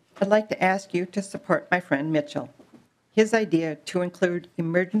 Finally, I'd like to ask you to support my friend Mitchell. His idea to include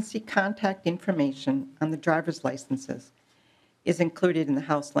emergency contact information on the driver's licenses is included in the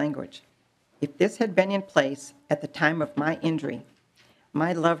House language. If this had been in place at the time of my injury,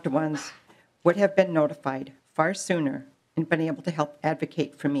 my loved ones would have been notified far sooner and been able to help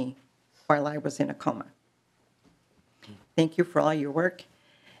advocate for me while I was in a coma. Thank you for all your work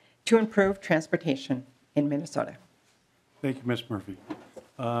to improve transportation in Minnesota. Thank you, Ms. Murphy.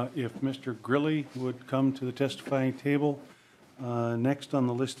 If Mr. Grilly would come to the testifying table. Next on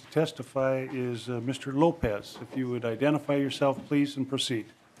the list to testify is Mr. Lopez. If you would identify yourself, please, and proceed.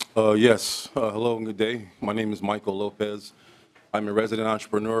 Yes. Hello and good day. My name is Michael Lopez. I'm a resident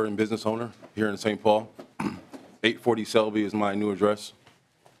entrepreneur and business owner here in St. Paul. 840 Selby is my new address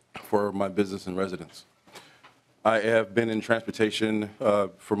for my business and residence. I have been in transportation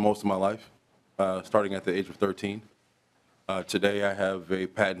for most of my life, starting at the age of 13. Today I have a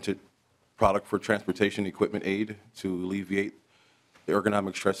patented product for transportation equipment aid to alleviate the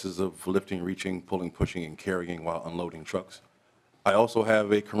ergonomic stresses of lifting, reaching, pulling, pushing, and carrying while unloading trucks. I also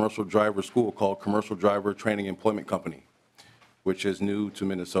have a commercial driver school called Commercial Driver Training Employment Company, which is new to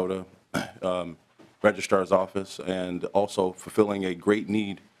Minnesota, registrar's office, and also fulfilling a great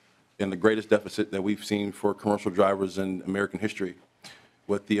need and the greatest deficit that we've seen for commercial drivers in American history.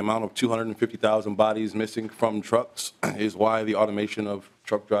 With the amount of 250,000 bodies missing from trucks is why the automation of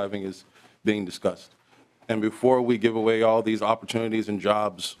truck driving is being discussed. And before we give away all these opportunities and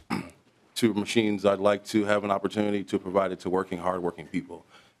jobs to machines, I'd like to have an opportunity to provide it to working, hardworking people,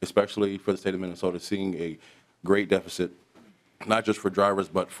 especially for the state of Minnesota, seeing a great deficit, not just for drivers,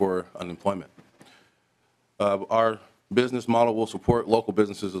 but for unemployment. Our business model will support local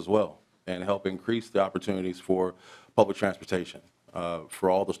businesses as well and help increase the opportunities for public transportation. For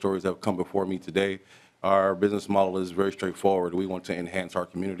all the stories that have come before me today, our business model is very straightforward. We want to enhance our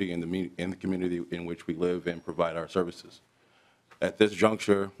community and the community in which we live and provide our services. At this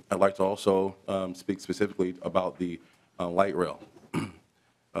juncture, I'd like to also speak specifically about the light rail.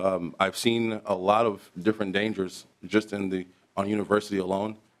 I've seen a lot of different dangers just on University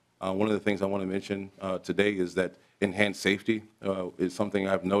alone. One of the things I want to mention today is that enhanced safety is something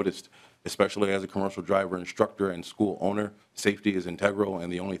I've noticed, especially as a commercial driver, instructor, and school owner. Safety is integral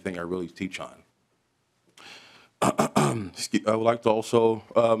and the only thing I really teach on. I would like to also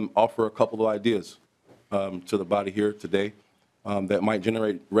offer a couple of ideas to the body here today that might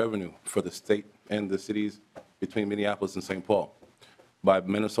generate revenue for the state and the cities between Minneapolis and St. Paul. By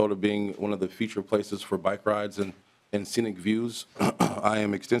Minnesota being one of the featured places for bike rides and scenic views, I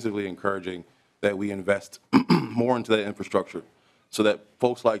am extensively encouraging that we invest more into that infrastructure so that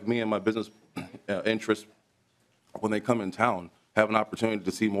folks like me and my business interests, when they come in town, have an opportunity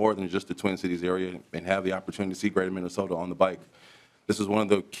to see more than just the Twin Cities area and have the opportunity to see greater Minnesota on the bike. This is one of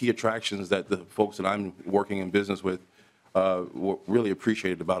the key attractions that the folks that I'm working in business with really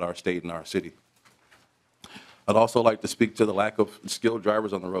appreciated about our state and our city. I'd also like to speak to the lack of skilled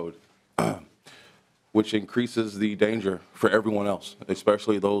drivers on the road, which increases the danger for everyone else,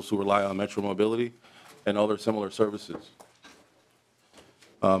 especially those who rely on Metro Mobility and other similar services.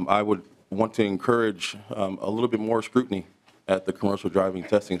 I would want to encourage a little bit more scrutiny at the commercial driving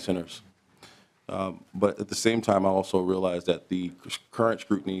testing centers. But at the same time, I also realize that the current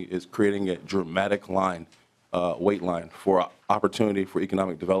scrutiny is creating a dramatic weight line for opportunity for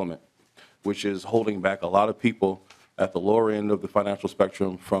economic development, which is holding back a lot of people at the lower end of the financial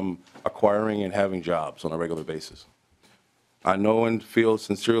spectrum from acquiring and having jobs on a regular basis. I know and feel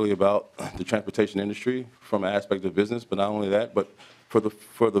sincerely about the transportation industry from an aspect of business, but not only that, but for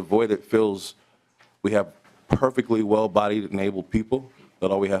the void it fills, we have perfectly well-bodied and able people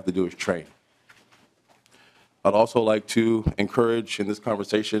that all we have to do is train. I'd also like to encourage in this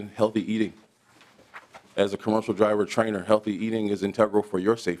conversation healthy eating. As a commercial driver trainer, healthy eating is integral for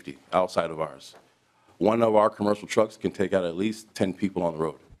your safety outside of ours. One of our commercial trucks can take out at least 10 people on the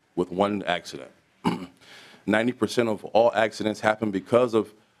road with one accident. 90% of all accidents happen because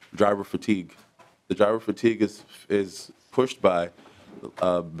of driver fatigue. The driver fatigue is pushed by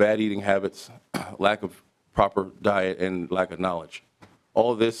bad eating habits, lack of proper diet, and lack of knowledge.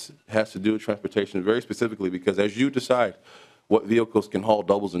 All of this has to do with transportation very specifically because as you decide what vehicles can haul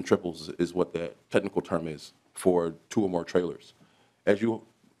doubles and triples is what the technical term is for 2 or more trailers. As you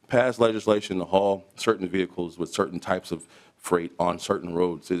pass legislation to haul certain vehicles with certain types of freight on certain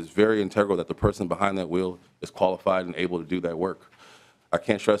roads, it is very integral that the person behind that wheel is qualified and able to do that work. I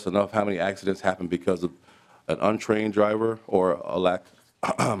can't stress enough how many accidents happen because of an untrained driver or a lack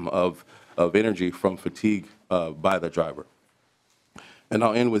of energy from fatigue by the driver. And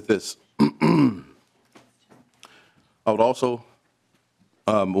I'll end with this. I would also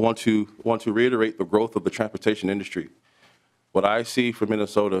want to reiterate the growth of the transportation industry. What I see for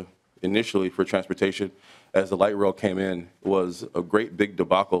Minnesota initially for transportation as the light rail came in was a great big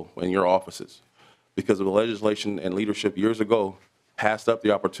debacle in your offices because of the legislation and leadership years ago passed up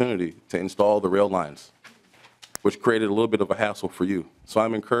the opportunity to install the rail lines, which created a little bit of a hassle for you. So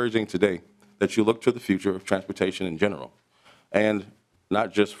I'm encouraging today that you look to the future of transportation in general, and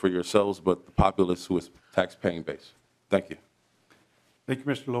not just for yourselves, but the populace who is tax-paying base. Thank you. Thank you,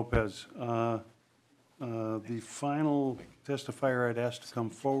 Mr. Lopez. The final testifier I'd ask to come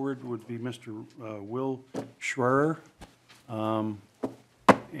forward would be Mr. Will Schroer.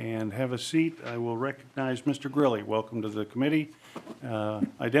 And have a seat. I will recognize Mr. Grilly. Welcome to the committee.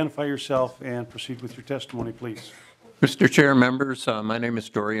 Identify yourself and proceed with your testimony, please. Mr. Chair, members, my name is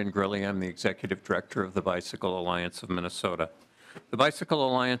Dorian Grilly. I'm the Executive Director of the Bicycle Alliance of Minnesota. The Bicycle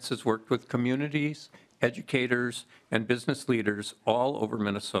Alliance has worked with communities, educators, and business leaders all over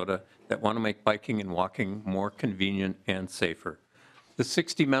Minnesota that want to make biking and walking more convenient and safer. The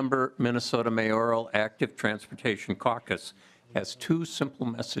 60-member Minnesota Mayoral Active Transportation Caucus has 2 simple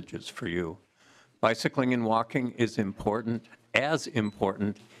messages for you. Bicycling and walking is important, as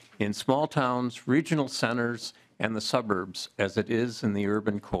important, in small towns, regional centers, and the suburbs as it is in the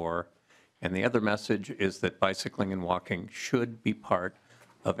urban core. And the other message is that bicycling and walking should be part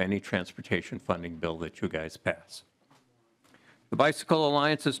of any transportation funding bill that you guys pass. The Bicycle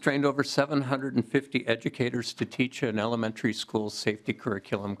Alliance has trained over 750 educators to teach an elementary school safety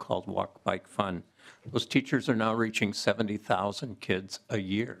curriculum called Walk, Bike, Fun. Those teachers are now reaching 70,000 kids a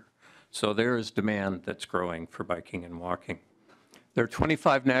year. So there is demand that's growing for biking and walking. There are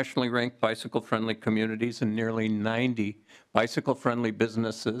 25 nationally ranked bicycle-friendly communities and nearly 90 bicycle-friendly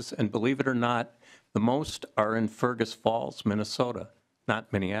businesses, and believe it or not, the most are in Fergus Falls, Minnesota,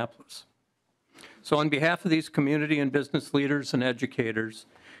 not Minneapolis. So on behalf of these community and business leaders and educators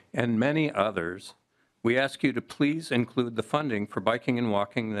and many others, we ask you to please include the funding for biking and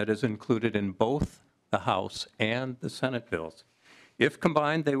walking that is included in both the House and the Senate bills. If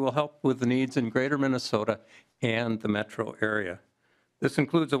combined, they will help with the needs in greater Minnesota and the metro area. This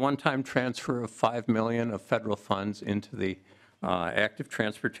includes a one-time transfer of $5 million of federal funds into the Active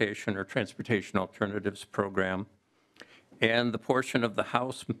Transportation or Transportation Alternatives Program, and the portion of the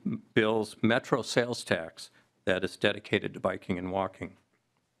House bill's metro sales tax that is dedicated to biking and walking.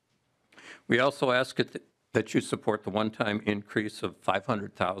 We also ask that you support the one-time increase of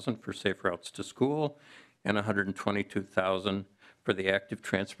 $500,000 for Safe Routes to School and $122,000 for the Active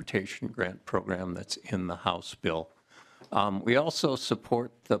Transportation Grant Program that's in the House bill. We also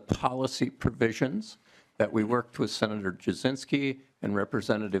support the policy provisions that we worked with Senator Jasinski and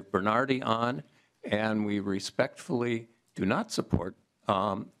Representative Bernardi on, and we respectfully do not support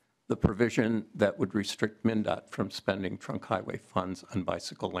the provision that would restrict MnDOT from spending trunk highway funds on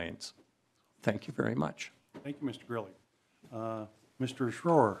bicycle lanes. Thank you very much. Thank you, Mr. Grilly. Mr.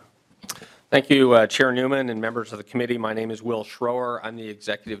 Schroer. Thank you, Chair Newman and members of the committee. My name is Will Schroer. I'm the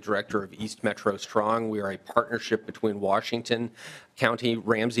Executive Director of East Metro Strong. We are a partnership between Washington County,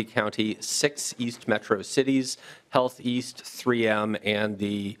 Ramsey County, 6 East Metro cities, Health East, 3M, and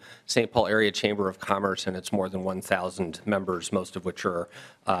the St. Paul Area Chamber of Commerce, and it's more than 1,000 members, most of which are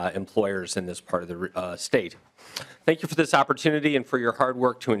employers in this part of the state. Thank you for this opportunity and for your hard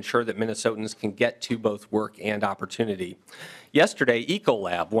work to ensure that Minnesotans can get to both work and opportunity. Yesterday,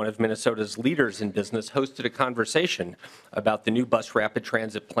 Ecolab, one of Minnesota's leaders in business, hosted a conversation about the new bus rapid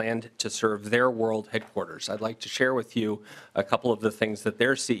transit planned to serve their world headquarters. I'd like to share with you a couple of the things that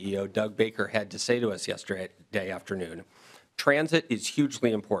their CEO, Doug Baker, had to say to us yesterday afternoon. Transit is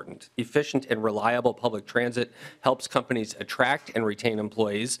hugely important. Efficient and reliable public transit helps companies attract and retain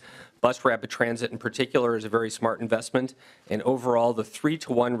employees. Bus rapid transit in particular is a very smart investment, and overall the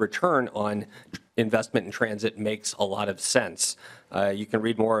 3-to-1 return on investment in transit makes a lot of sense. You can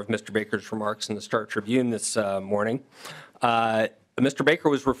read more of Mr. Baker's remarks in the Star Tribune this morning. Mr. Baker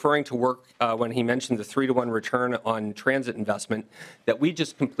was referring to work when he mentioned the 3-to-1 return on transit investment that we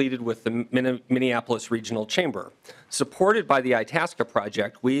just completed with the Minneapolis Regional Chamber. Supported by the Itasca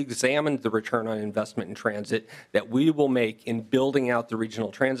project, we examined the return on investment in transit that we will make in building out the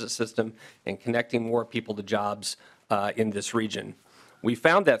regional transit system and connecting more people to jobs in this region. We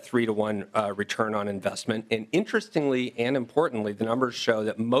found that 3-to-1 return on investment, and interestingly and importantly, the numbers show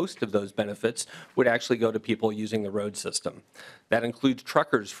that most of those benefits would actually go to people using the road system. That includes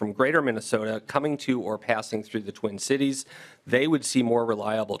truckers from greater Minnesota coming to or passing through the Twin Cities. They would see more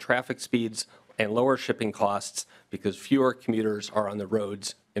reliable traffic speeds and lower shipping costs because fewer commuters are on the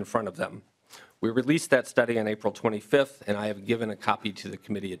roads in front of them. We released that study on April 25th, and I have given a copy to the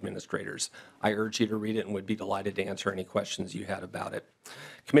committee administrators. I urge you to read it and would be delighted to answer any questions you had about it.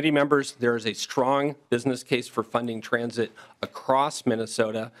 Committee members, there is a strong business case for funding transit across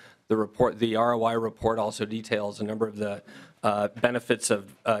Minnesota. The ROI report also details a number of the benefits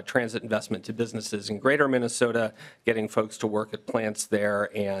of transit investment to businesses in greater Minnesota, getting folks to work at plants there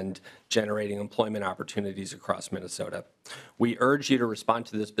and generating employment opportunities across Minnesota. We urge you to respond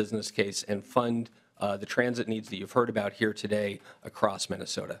to this business case and fund the transit needs that you've heard about here today across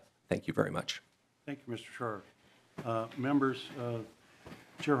Minnesota. Thank you very much. Thank you, Mr. Schroer. Members,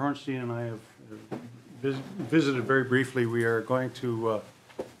 Chair Hornstein and I have visited very briefly. We are going to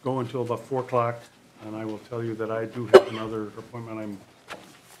go until about 4 o'clock, and I will tell you that I do have another appointment I'm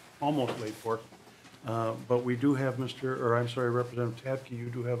almost late for. But we do have Representative Tabke, you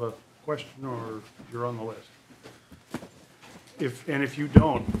do have a question, or you're on the list? If you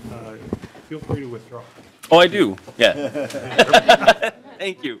don't, feel free to withdraw. Oh, I do, yeah.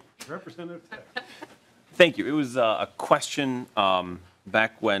 Thank you. Representative Tabke. Thank you. It was a question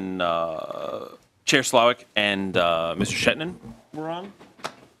back when Chair Slawick and Mr. Shetnin were on.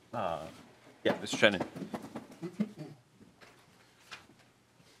 Yeah, Mr. Shetnin.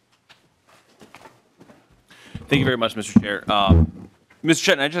 Thank you very much, Mr. Chair. Mr.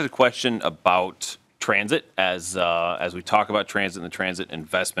 Shetnin, I just had a question about transit as we talk about transit and the transit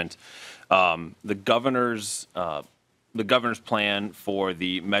investment. The governor's plan for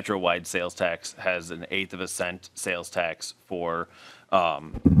the Metro-wide sales tax has an 1/8 of a cent sales tax for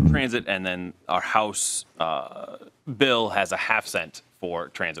transit, and then our House bill has a 1/2 cent for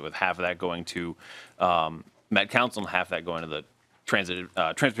transit, with half of that going to Met Council and half of that going to the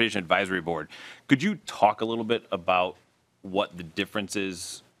Transportation Advisory Board. Could you talk a little bit about what the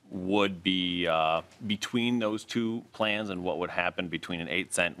differences would be between those two plans and what would happen between an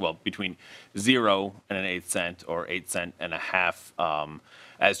 1/8 cent, well, between 0 and an 1/8 cent or 1/8 cent and a half,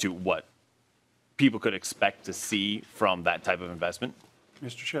 as to what people could expect to see from that type of investment?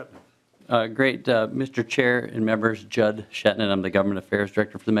 Mr. Shetnin. Great. Mr. Chair and members, Judd Shetnin, I'm the Government Affairs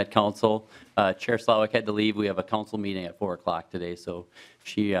Director for the Met Council. Chair Slawick had to leave. We have a council meeting at 4 o'clock today, so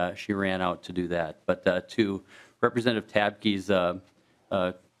she ran out to do that. But to Representative Tabke's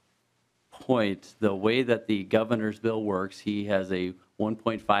point, the way that the governor's bill works, he has a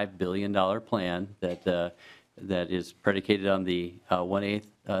 $1.5 billion plan that is predicated on the 1/8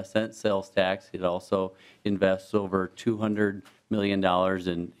 cent sales tax. It also invests over $200 million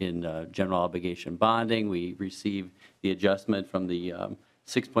in general obligation bonding. We receive the adjustment from the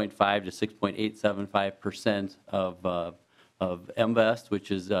 6.5 to 6.875% of MVEST,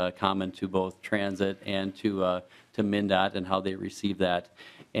 which is common to both transit and to MnDOT and how they receive that.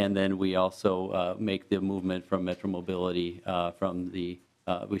 And then we also make the movement from Metro Mobility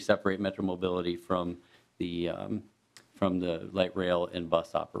we separate Metro Mobility from the light rail and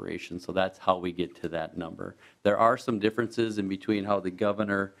bus operation. So that's how we get to that number. There are some differences in between how the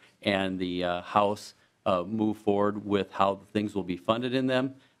governor and the House move forward with how things will be funded in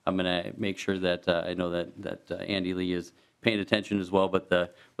them. I'm going to make sure that I know that Andy Lee is paying attention as well. But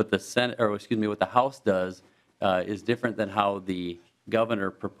what the House does is different than how the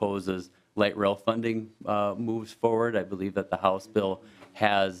governor proposes light rail funding moves forward. I believe that the House bill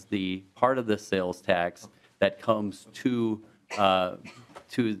has the part of the sales tax that comes to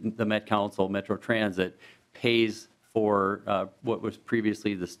the Met Council, Metro Transit, pays for what was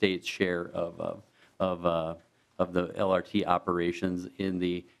previously the state's share of the LRT operations. In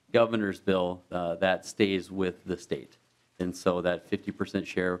the governor's bill, that stays with the state. And so that 50%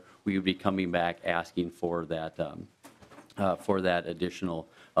 share, we would be coming back asking for that additional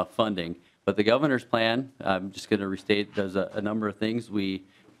funding. But the governor's plan, I'm just going to restate, does a number of things. We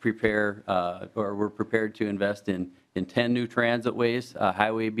prepare, or we're prepared to invest in 10 new transit ways,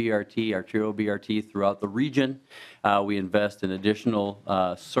 highway BRT, arterial BRT throughout the region. We invest in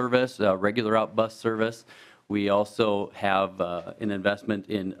additional service, regular route bus service. We also have an investment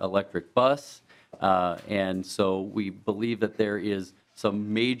in electric bus. And so we believe that there is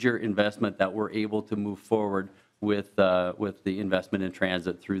some major investment that we're able to move forward with the investment in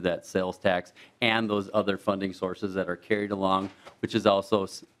transit through that sales tax and those other funding sources that are carried along, which is also,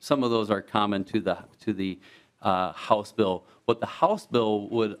 some of those are common to the House bill. What the House bill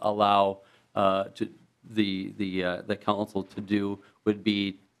would allow to the council to do would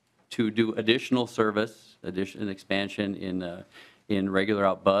be to do additional service, an expansion in regular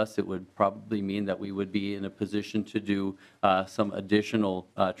out bus. It would probably mean that we would be in a position to do some additional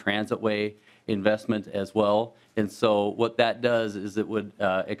transit way investment as well. And so what that does is it would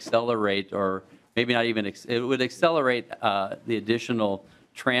accelerate, or maybe not even, it would accelerate the additional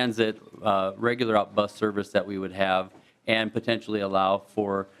transit regular out bus service that we would have, and potentially allow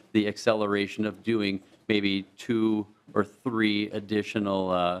for the acceleration of doing maybe 2 or 3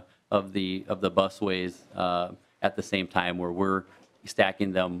 additional of the busways at the same time, where we're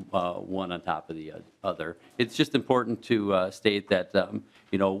stacking them one on top of the other. It's just important to state that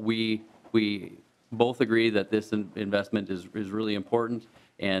you know, we both agree that this investment is really important,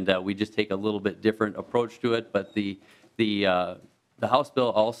 and we just take a little bit different approach to it. But the House bill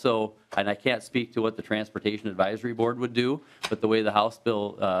also, and I can't speak to what the Transportation Advisory Board would do, but the way the House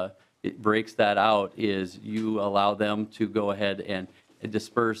bill it breaks that out is you allow them to go ahead and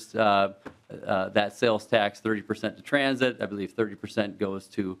disperse that sales tax 30% to transit. I believe 30% goes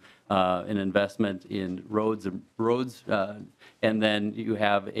to an investment in roads, and then you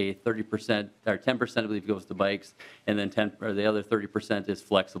have a 30% or 10% I believe goes to bikes, and then the other 30% is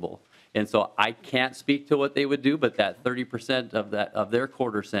flexible. And so I can't speak to what they would do, but that 30% of their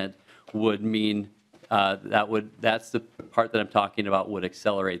quarter cent would mean that's the part that I'm talking about, would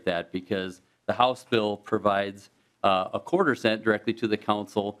accelerate that, because the House bill provides a quarter cent directly to the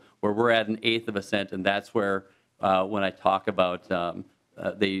council, where we're at 1/8 of a cent, and that's where when I talk about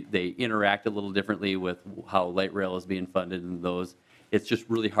they interact a little differently with how light rail is being funded, and those, it's just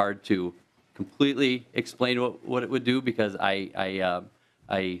really hard to completely explain what it would do, because I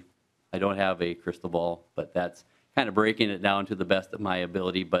don't have a crystal ball, but that's kind of breaking it down to the best of my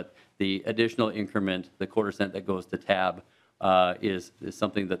ability. But the additional increment, the quarter cent that goes to TAB, is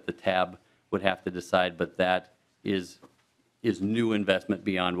something that the TAB would have to decide, but that is new investment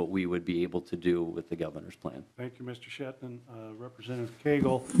beyond what we would be able to do with the governor's plan. Thank you, Mr. Shetland. Representative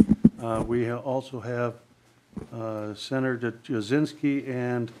Koegel. We also have Senator Jasinski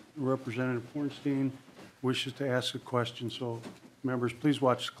and Representative Hornstein wishes to ask a question. So members, please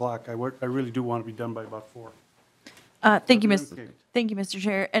watch the clock. I really do want to be done by about 4. Thank you, Mr.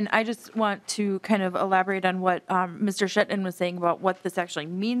 Chair. And I just want to kind of elaborate on what Mr. Shetland was saying about what this actually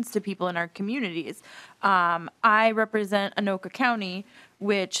means to people in our communities. I represent Anoka County,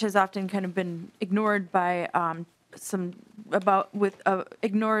 which has often kind of been ignored by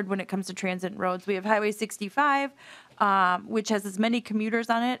ignored when it comes to transit roads. We have Highway 65, which has as many commuters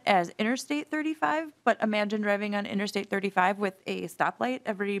on it as Interstate 35, but imagine driving on Interstate 35 with a stoplight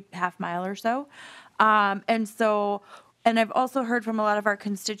every half mile or so. And I've also heard from a lot of our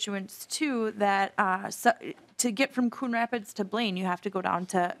constituents too that to get from Coon Rapids to Blaine, you have to go down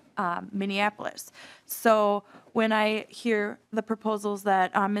to Minneapolis. So when I hear the proposals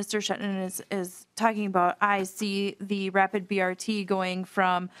that Mr. Shetland is talking about, I see the rapid BRT going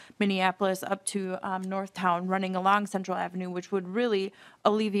from Minneapolis up to Northtown, running along Central Avenue, which would really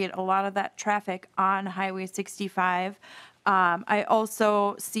alleviate a lot of that traffic on Highway 65. I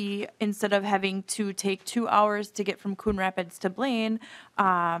also see, instead of having to take 2 hours to get from Coon Rapids to Blaine,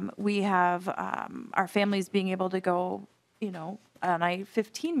 we have our families being able to go, on a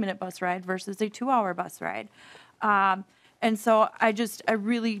 15-minute bus ride versus a 2-hour bus ride. And so I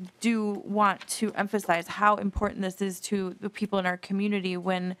really do want to emphasize how important this is to the people in our community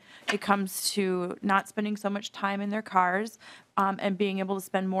when it comes to not spending so much time in their cars and being able to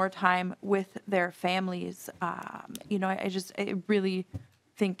spend more time with their families. It really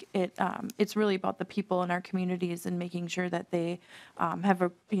think it's really about the people in our communities and making sure that they have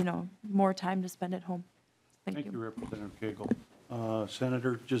more time to spend at home. Thank you. Representative Koegel.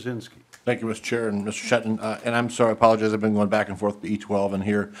 Senator Jasinski. Thank you, Mr. Chair and Mr. Shetton. And I'm sorry, I apologize, I've been going back and forth with E12 and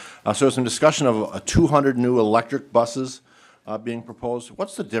here. So some discussion of 200 new electric buses being proposed.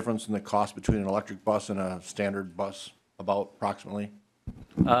 What's the difference in the cost between an electric bus and a standard bus, about approximately?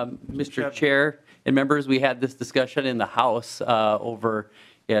 Mr. Chair and members, we had this discussion in the House over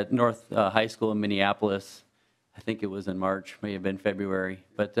at North High School in Minneapolis. I think it was in March, may have been February.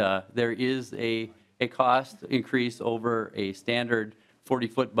 But there is a cost increase over a standard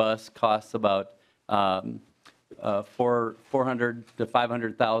 40-foot bus costs about $400,000 to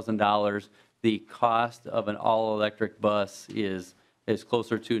 $500,000. The cost of an all-electric bus is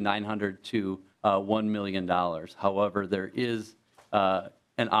closer to $900,000 to $1 million. However, there is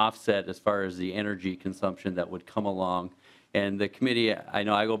an offset as far as the energy consumption that would come along. And the committee, I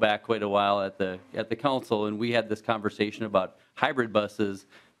know I go back quite a while at the council, and we had this conversation about hybrid buses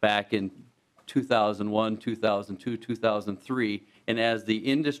back in 2001, 2002, 2003. And as the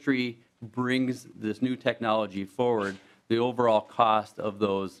industry brings this new technology forward, the overall cost of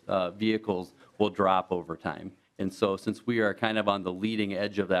those vehicles will drop over time. And so since we are kind of on the leading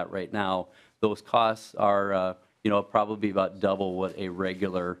edge of that right now, those costs are probably about double what a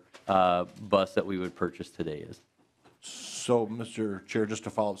regular bus that we would purchase today is. So, Mr. Chair, just to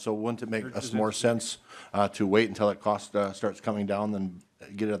follow up, so wouldn't it make us more sense to wait until that cost starts coming down than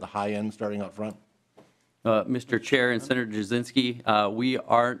get it at the high end starting up front? Mr. Chair and Senator Jasinski, we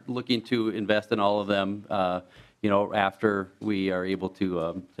aren't looking to invest in all of them. After we are able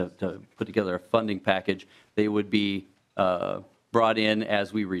to put together a funding package, they would be brought in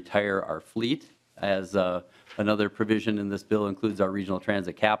as we retire our fleet. As another provision in this bill includes our regional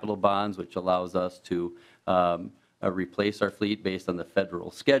transit capital bonds, which allows us to replace our fleet based on the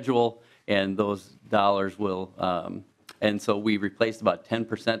federal schedule, and those dollars will. And so we replaced about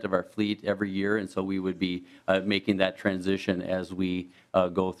 10% of our fleet every year, and so we would be making that transition as we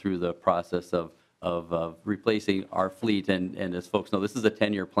go through the process of replacing our fleet. And as folks know, this is a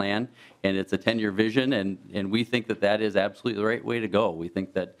 10-year plan, and it's a 10-year vision, and we think that is absolutely the right way to go. We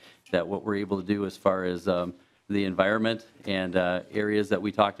think that what we're able to do as far as the environment and areas that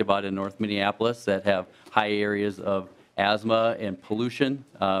we talked about in North Minneapolis that have high areas of asthma and pollution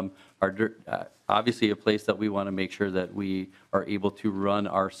are obviously a place that we want to make sure that we are able to run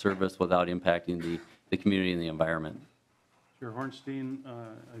our service without impacting the community and the environment. Chair Hornstein,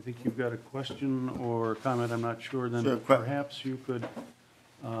 I think you've got a question or comment, I'm not sure. Then Sure. Perhaps you could,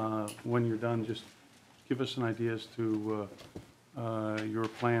 when you're done, just give us an idea as to your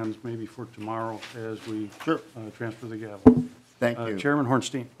plans maybe for tomorrow as we transfer the gavel. Thank you. Chairman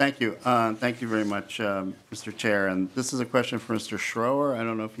Hornstein. Thank you. Thank you very much, Mr. Chair. And this is a question for Mr. Schroer. I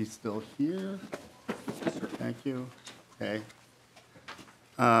don't know if he's still here. Thank you. Okay.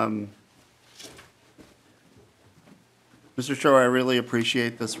 Mr. Schroer, I really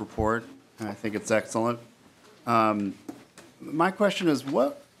appreciate this report. I think it's excellent. My question is,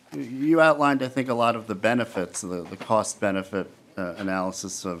 you outlined, I think, a lot of the benefits, the cost-benefit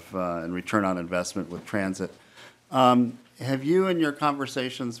analysis of and return on investment with transit. Have you, in your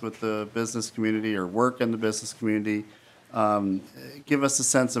conversations with the business community or work in the business community, give us a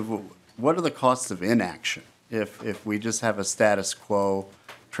sense of what are the costs of inaction if we just have a status quo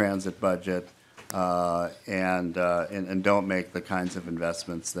transit budget and don't make the kinds of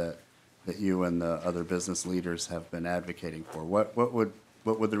investments that you and the other business leaders have been advocating for? What would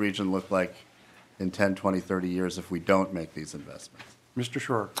the region look like in 10, 20, 30 years if we don't make these investments? Mr.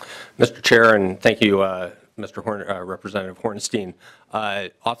 Schroer. Mr. Chair, and thank you, Representative Hornstein.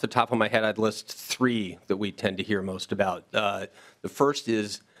 Off the top of my head, I'd list three that we tend to hear most about. The first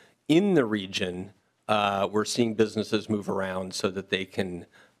is in the region, we're seeing businesses move around so that they can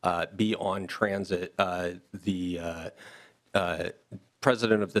be on transit. The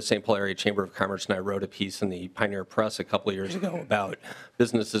president of the St. Paul Area Chamber of Commerce and I wrote a piece in the Pioneer Press a couple of years ago about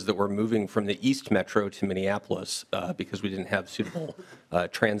businesses that were moving from the East Metro to Minneapolis because we didn't have suitable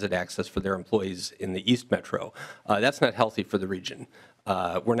transit access for their employees in the East Metro. That's not healthy for the region.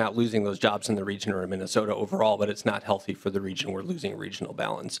 We're not losing those jobs in the region or in Minnesota overall, but it's not healthy for the region. We're losing regional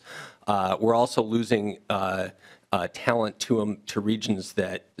balance. We're also losing talent to regions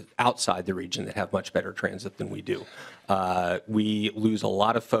that outside the region that have much better transit than we do. We lose a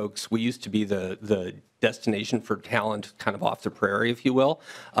lot of folks. We used to be the destination for talent kind of off the prairie, if you will.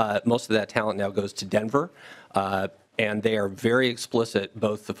 Most of that talent now goes to Denver. And they are very explicit,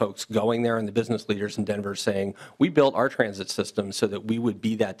 both the folks going there and the business leaders in Denver, saying, we built our transit system so that we would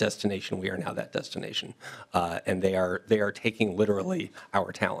be that destination. We are now that destination. And they are taking literally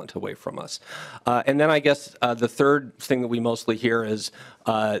our talent away from us. And then I guess the third thing that we mostly hear is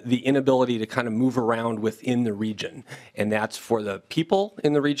the inability to kind of move around within the region. And that's for the people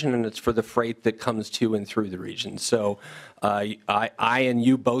in the region, and it's for the freight that comes to and through the region. So I and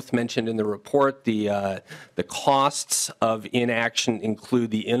you both mentioned in the report the costs of inaction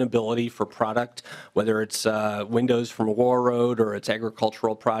include the inability for product, whether it's windows from War Road or it's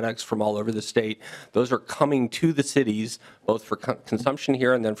agricultural products from all over the state. Those are coming to the cities, both for consumption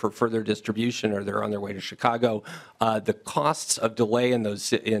here and then for further distribution, or they're on their way to Chicago. The costs of delay in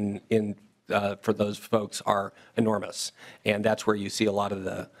those for those folks are enormous, and that's where you see a lot of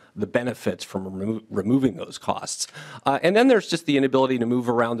the benefits from removing those costs. And then there's just the inability to move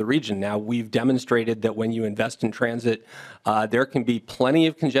around the region. Now, we've demonstrated that when you invest in transit, there can be plenty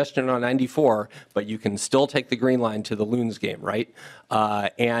of congestion on 94, but you can still take the Green Line to the Loons game, right?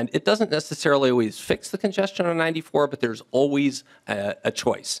 And it doesn't necessarily always fix the congestion on 94, but there's always a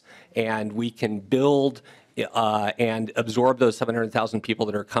choice. And we can build and absorb those 700,000 people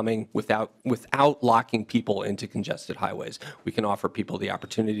that are coming without locking people into congested highways. We can offer people the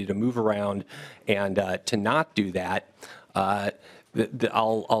opportunity to move around, and to not do that.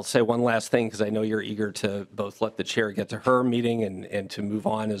 I'll say one last thing, because I know you're eager to both let the chair get to her meeting and to move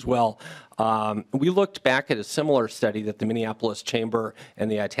on as well. We looked back at a similar study that the Minneapolis Chamber and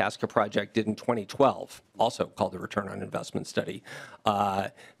the Itasca Project did in 2012, also called the Return on Investment Study.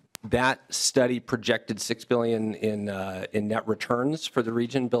 That study projected $6 billion in net returns for the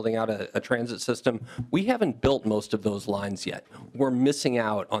region, building out a transit system. We haven't built most of those lines yet. We're missing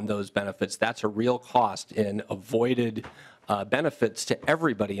out on those benefits. That's a real cost in avoided benefits to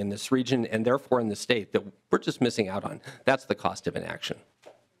everybody in this region, and therefore in the state, that we're just missing out on. That's the cost of inaction.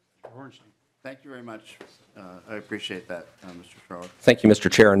 Thank you very much. I appreciate that, Mr. Schroer. Thank you,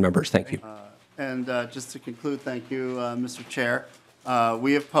 Mr. Chair and members. Thank you. And just to conclude, thank you, Mr. Chair.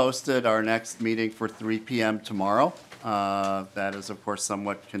 We have posted our next meeting for 3 p.m. tomorrow. That is, of course,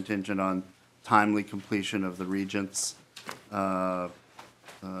 somewhat contingent on timely completion of the Regents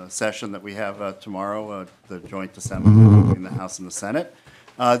session that we have tomorrow, the joint assembly between the House and the Senate.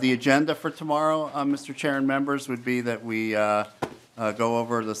 The agenda for tomorrow, Mr. Chair and members, would be that we go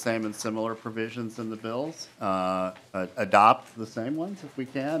over the same and similar provisions in the bills, adopt the same ones if we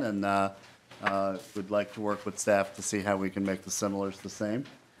can, and we'd like to work with staff to see how we can make the similars the same,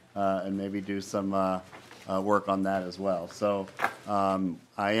 and maybe do some work on that as well. So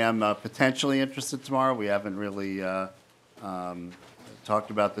I am potentially interested tomorrow. We haven't really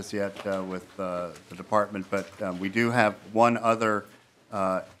talked about this yet with the department, but we do have one other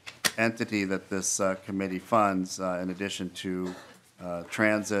entity that this committee funds, in addition to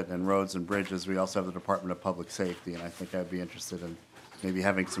transit and roads and bridges. We also have the Department of Public Safety, and I think I'd be interested in maybe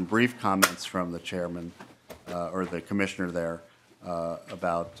having some brief comments from the chairman or the commissioner there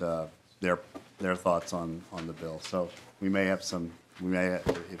about their thoughts on the bill. So we may have some,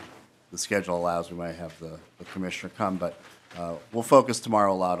 if the schedule allows, we may have the commissioner come, but we'll focus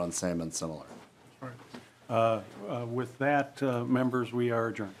tomorrow a lot on same and similar. With that, members, we are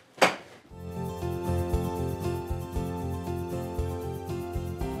adjourned.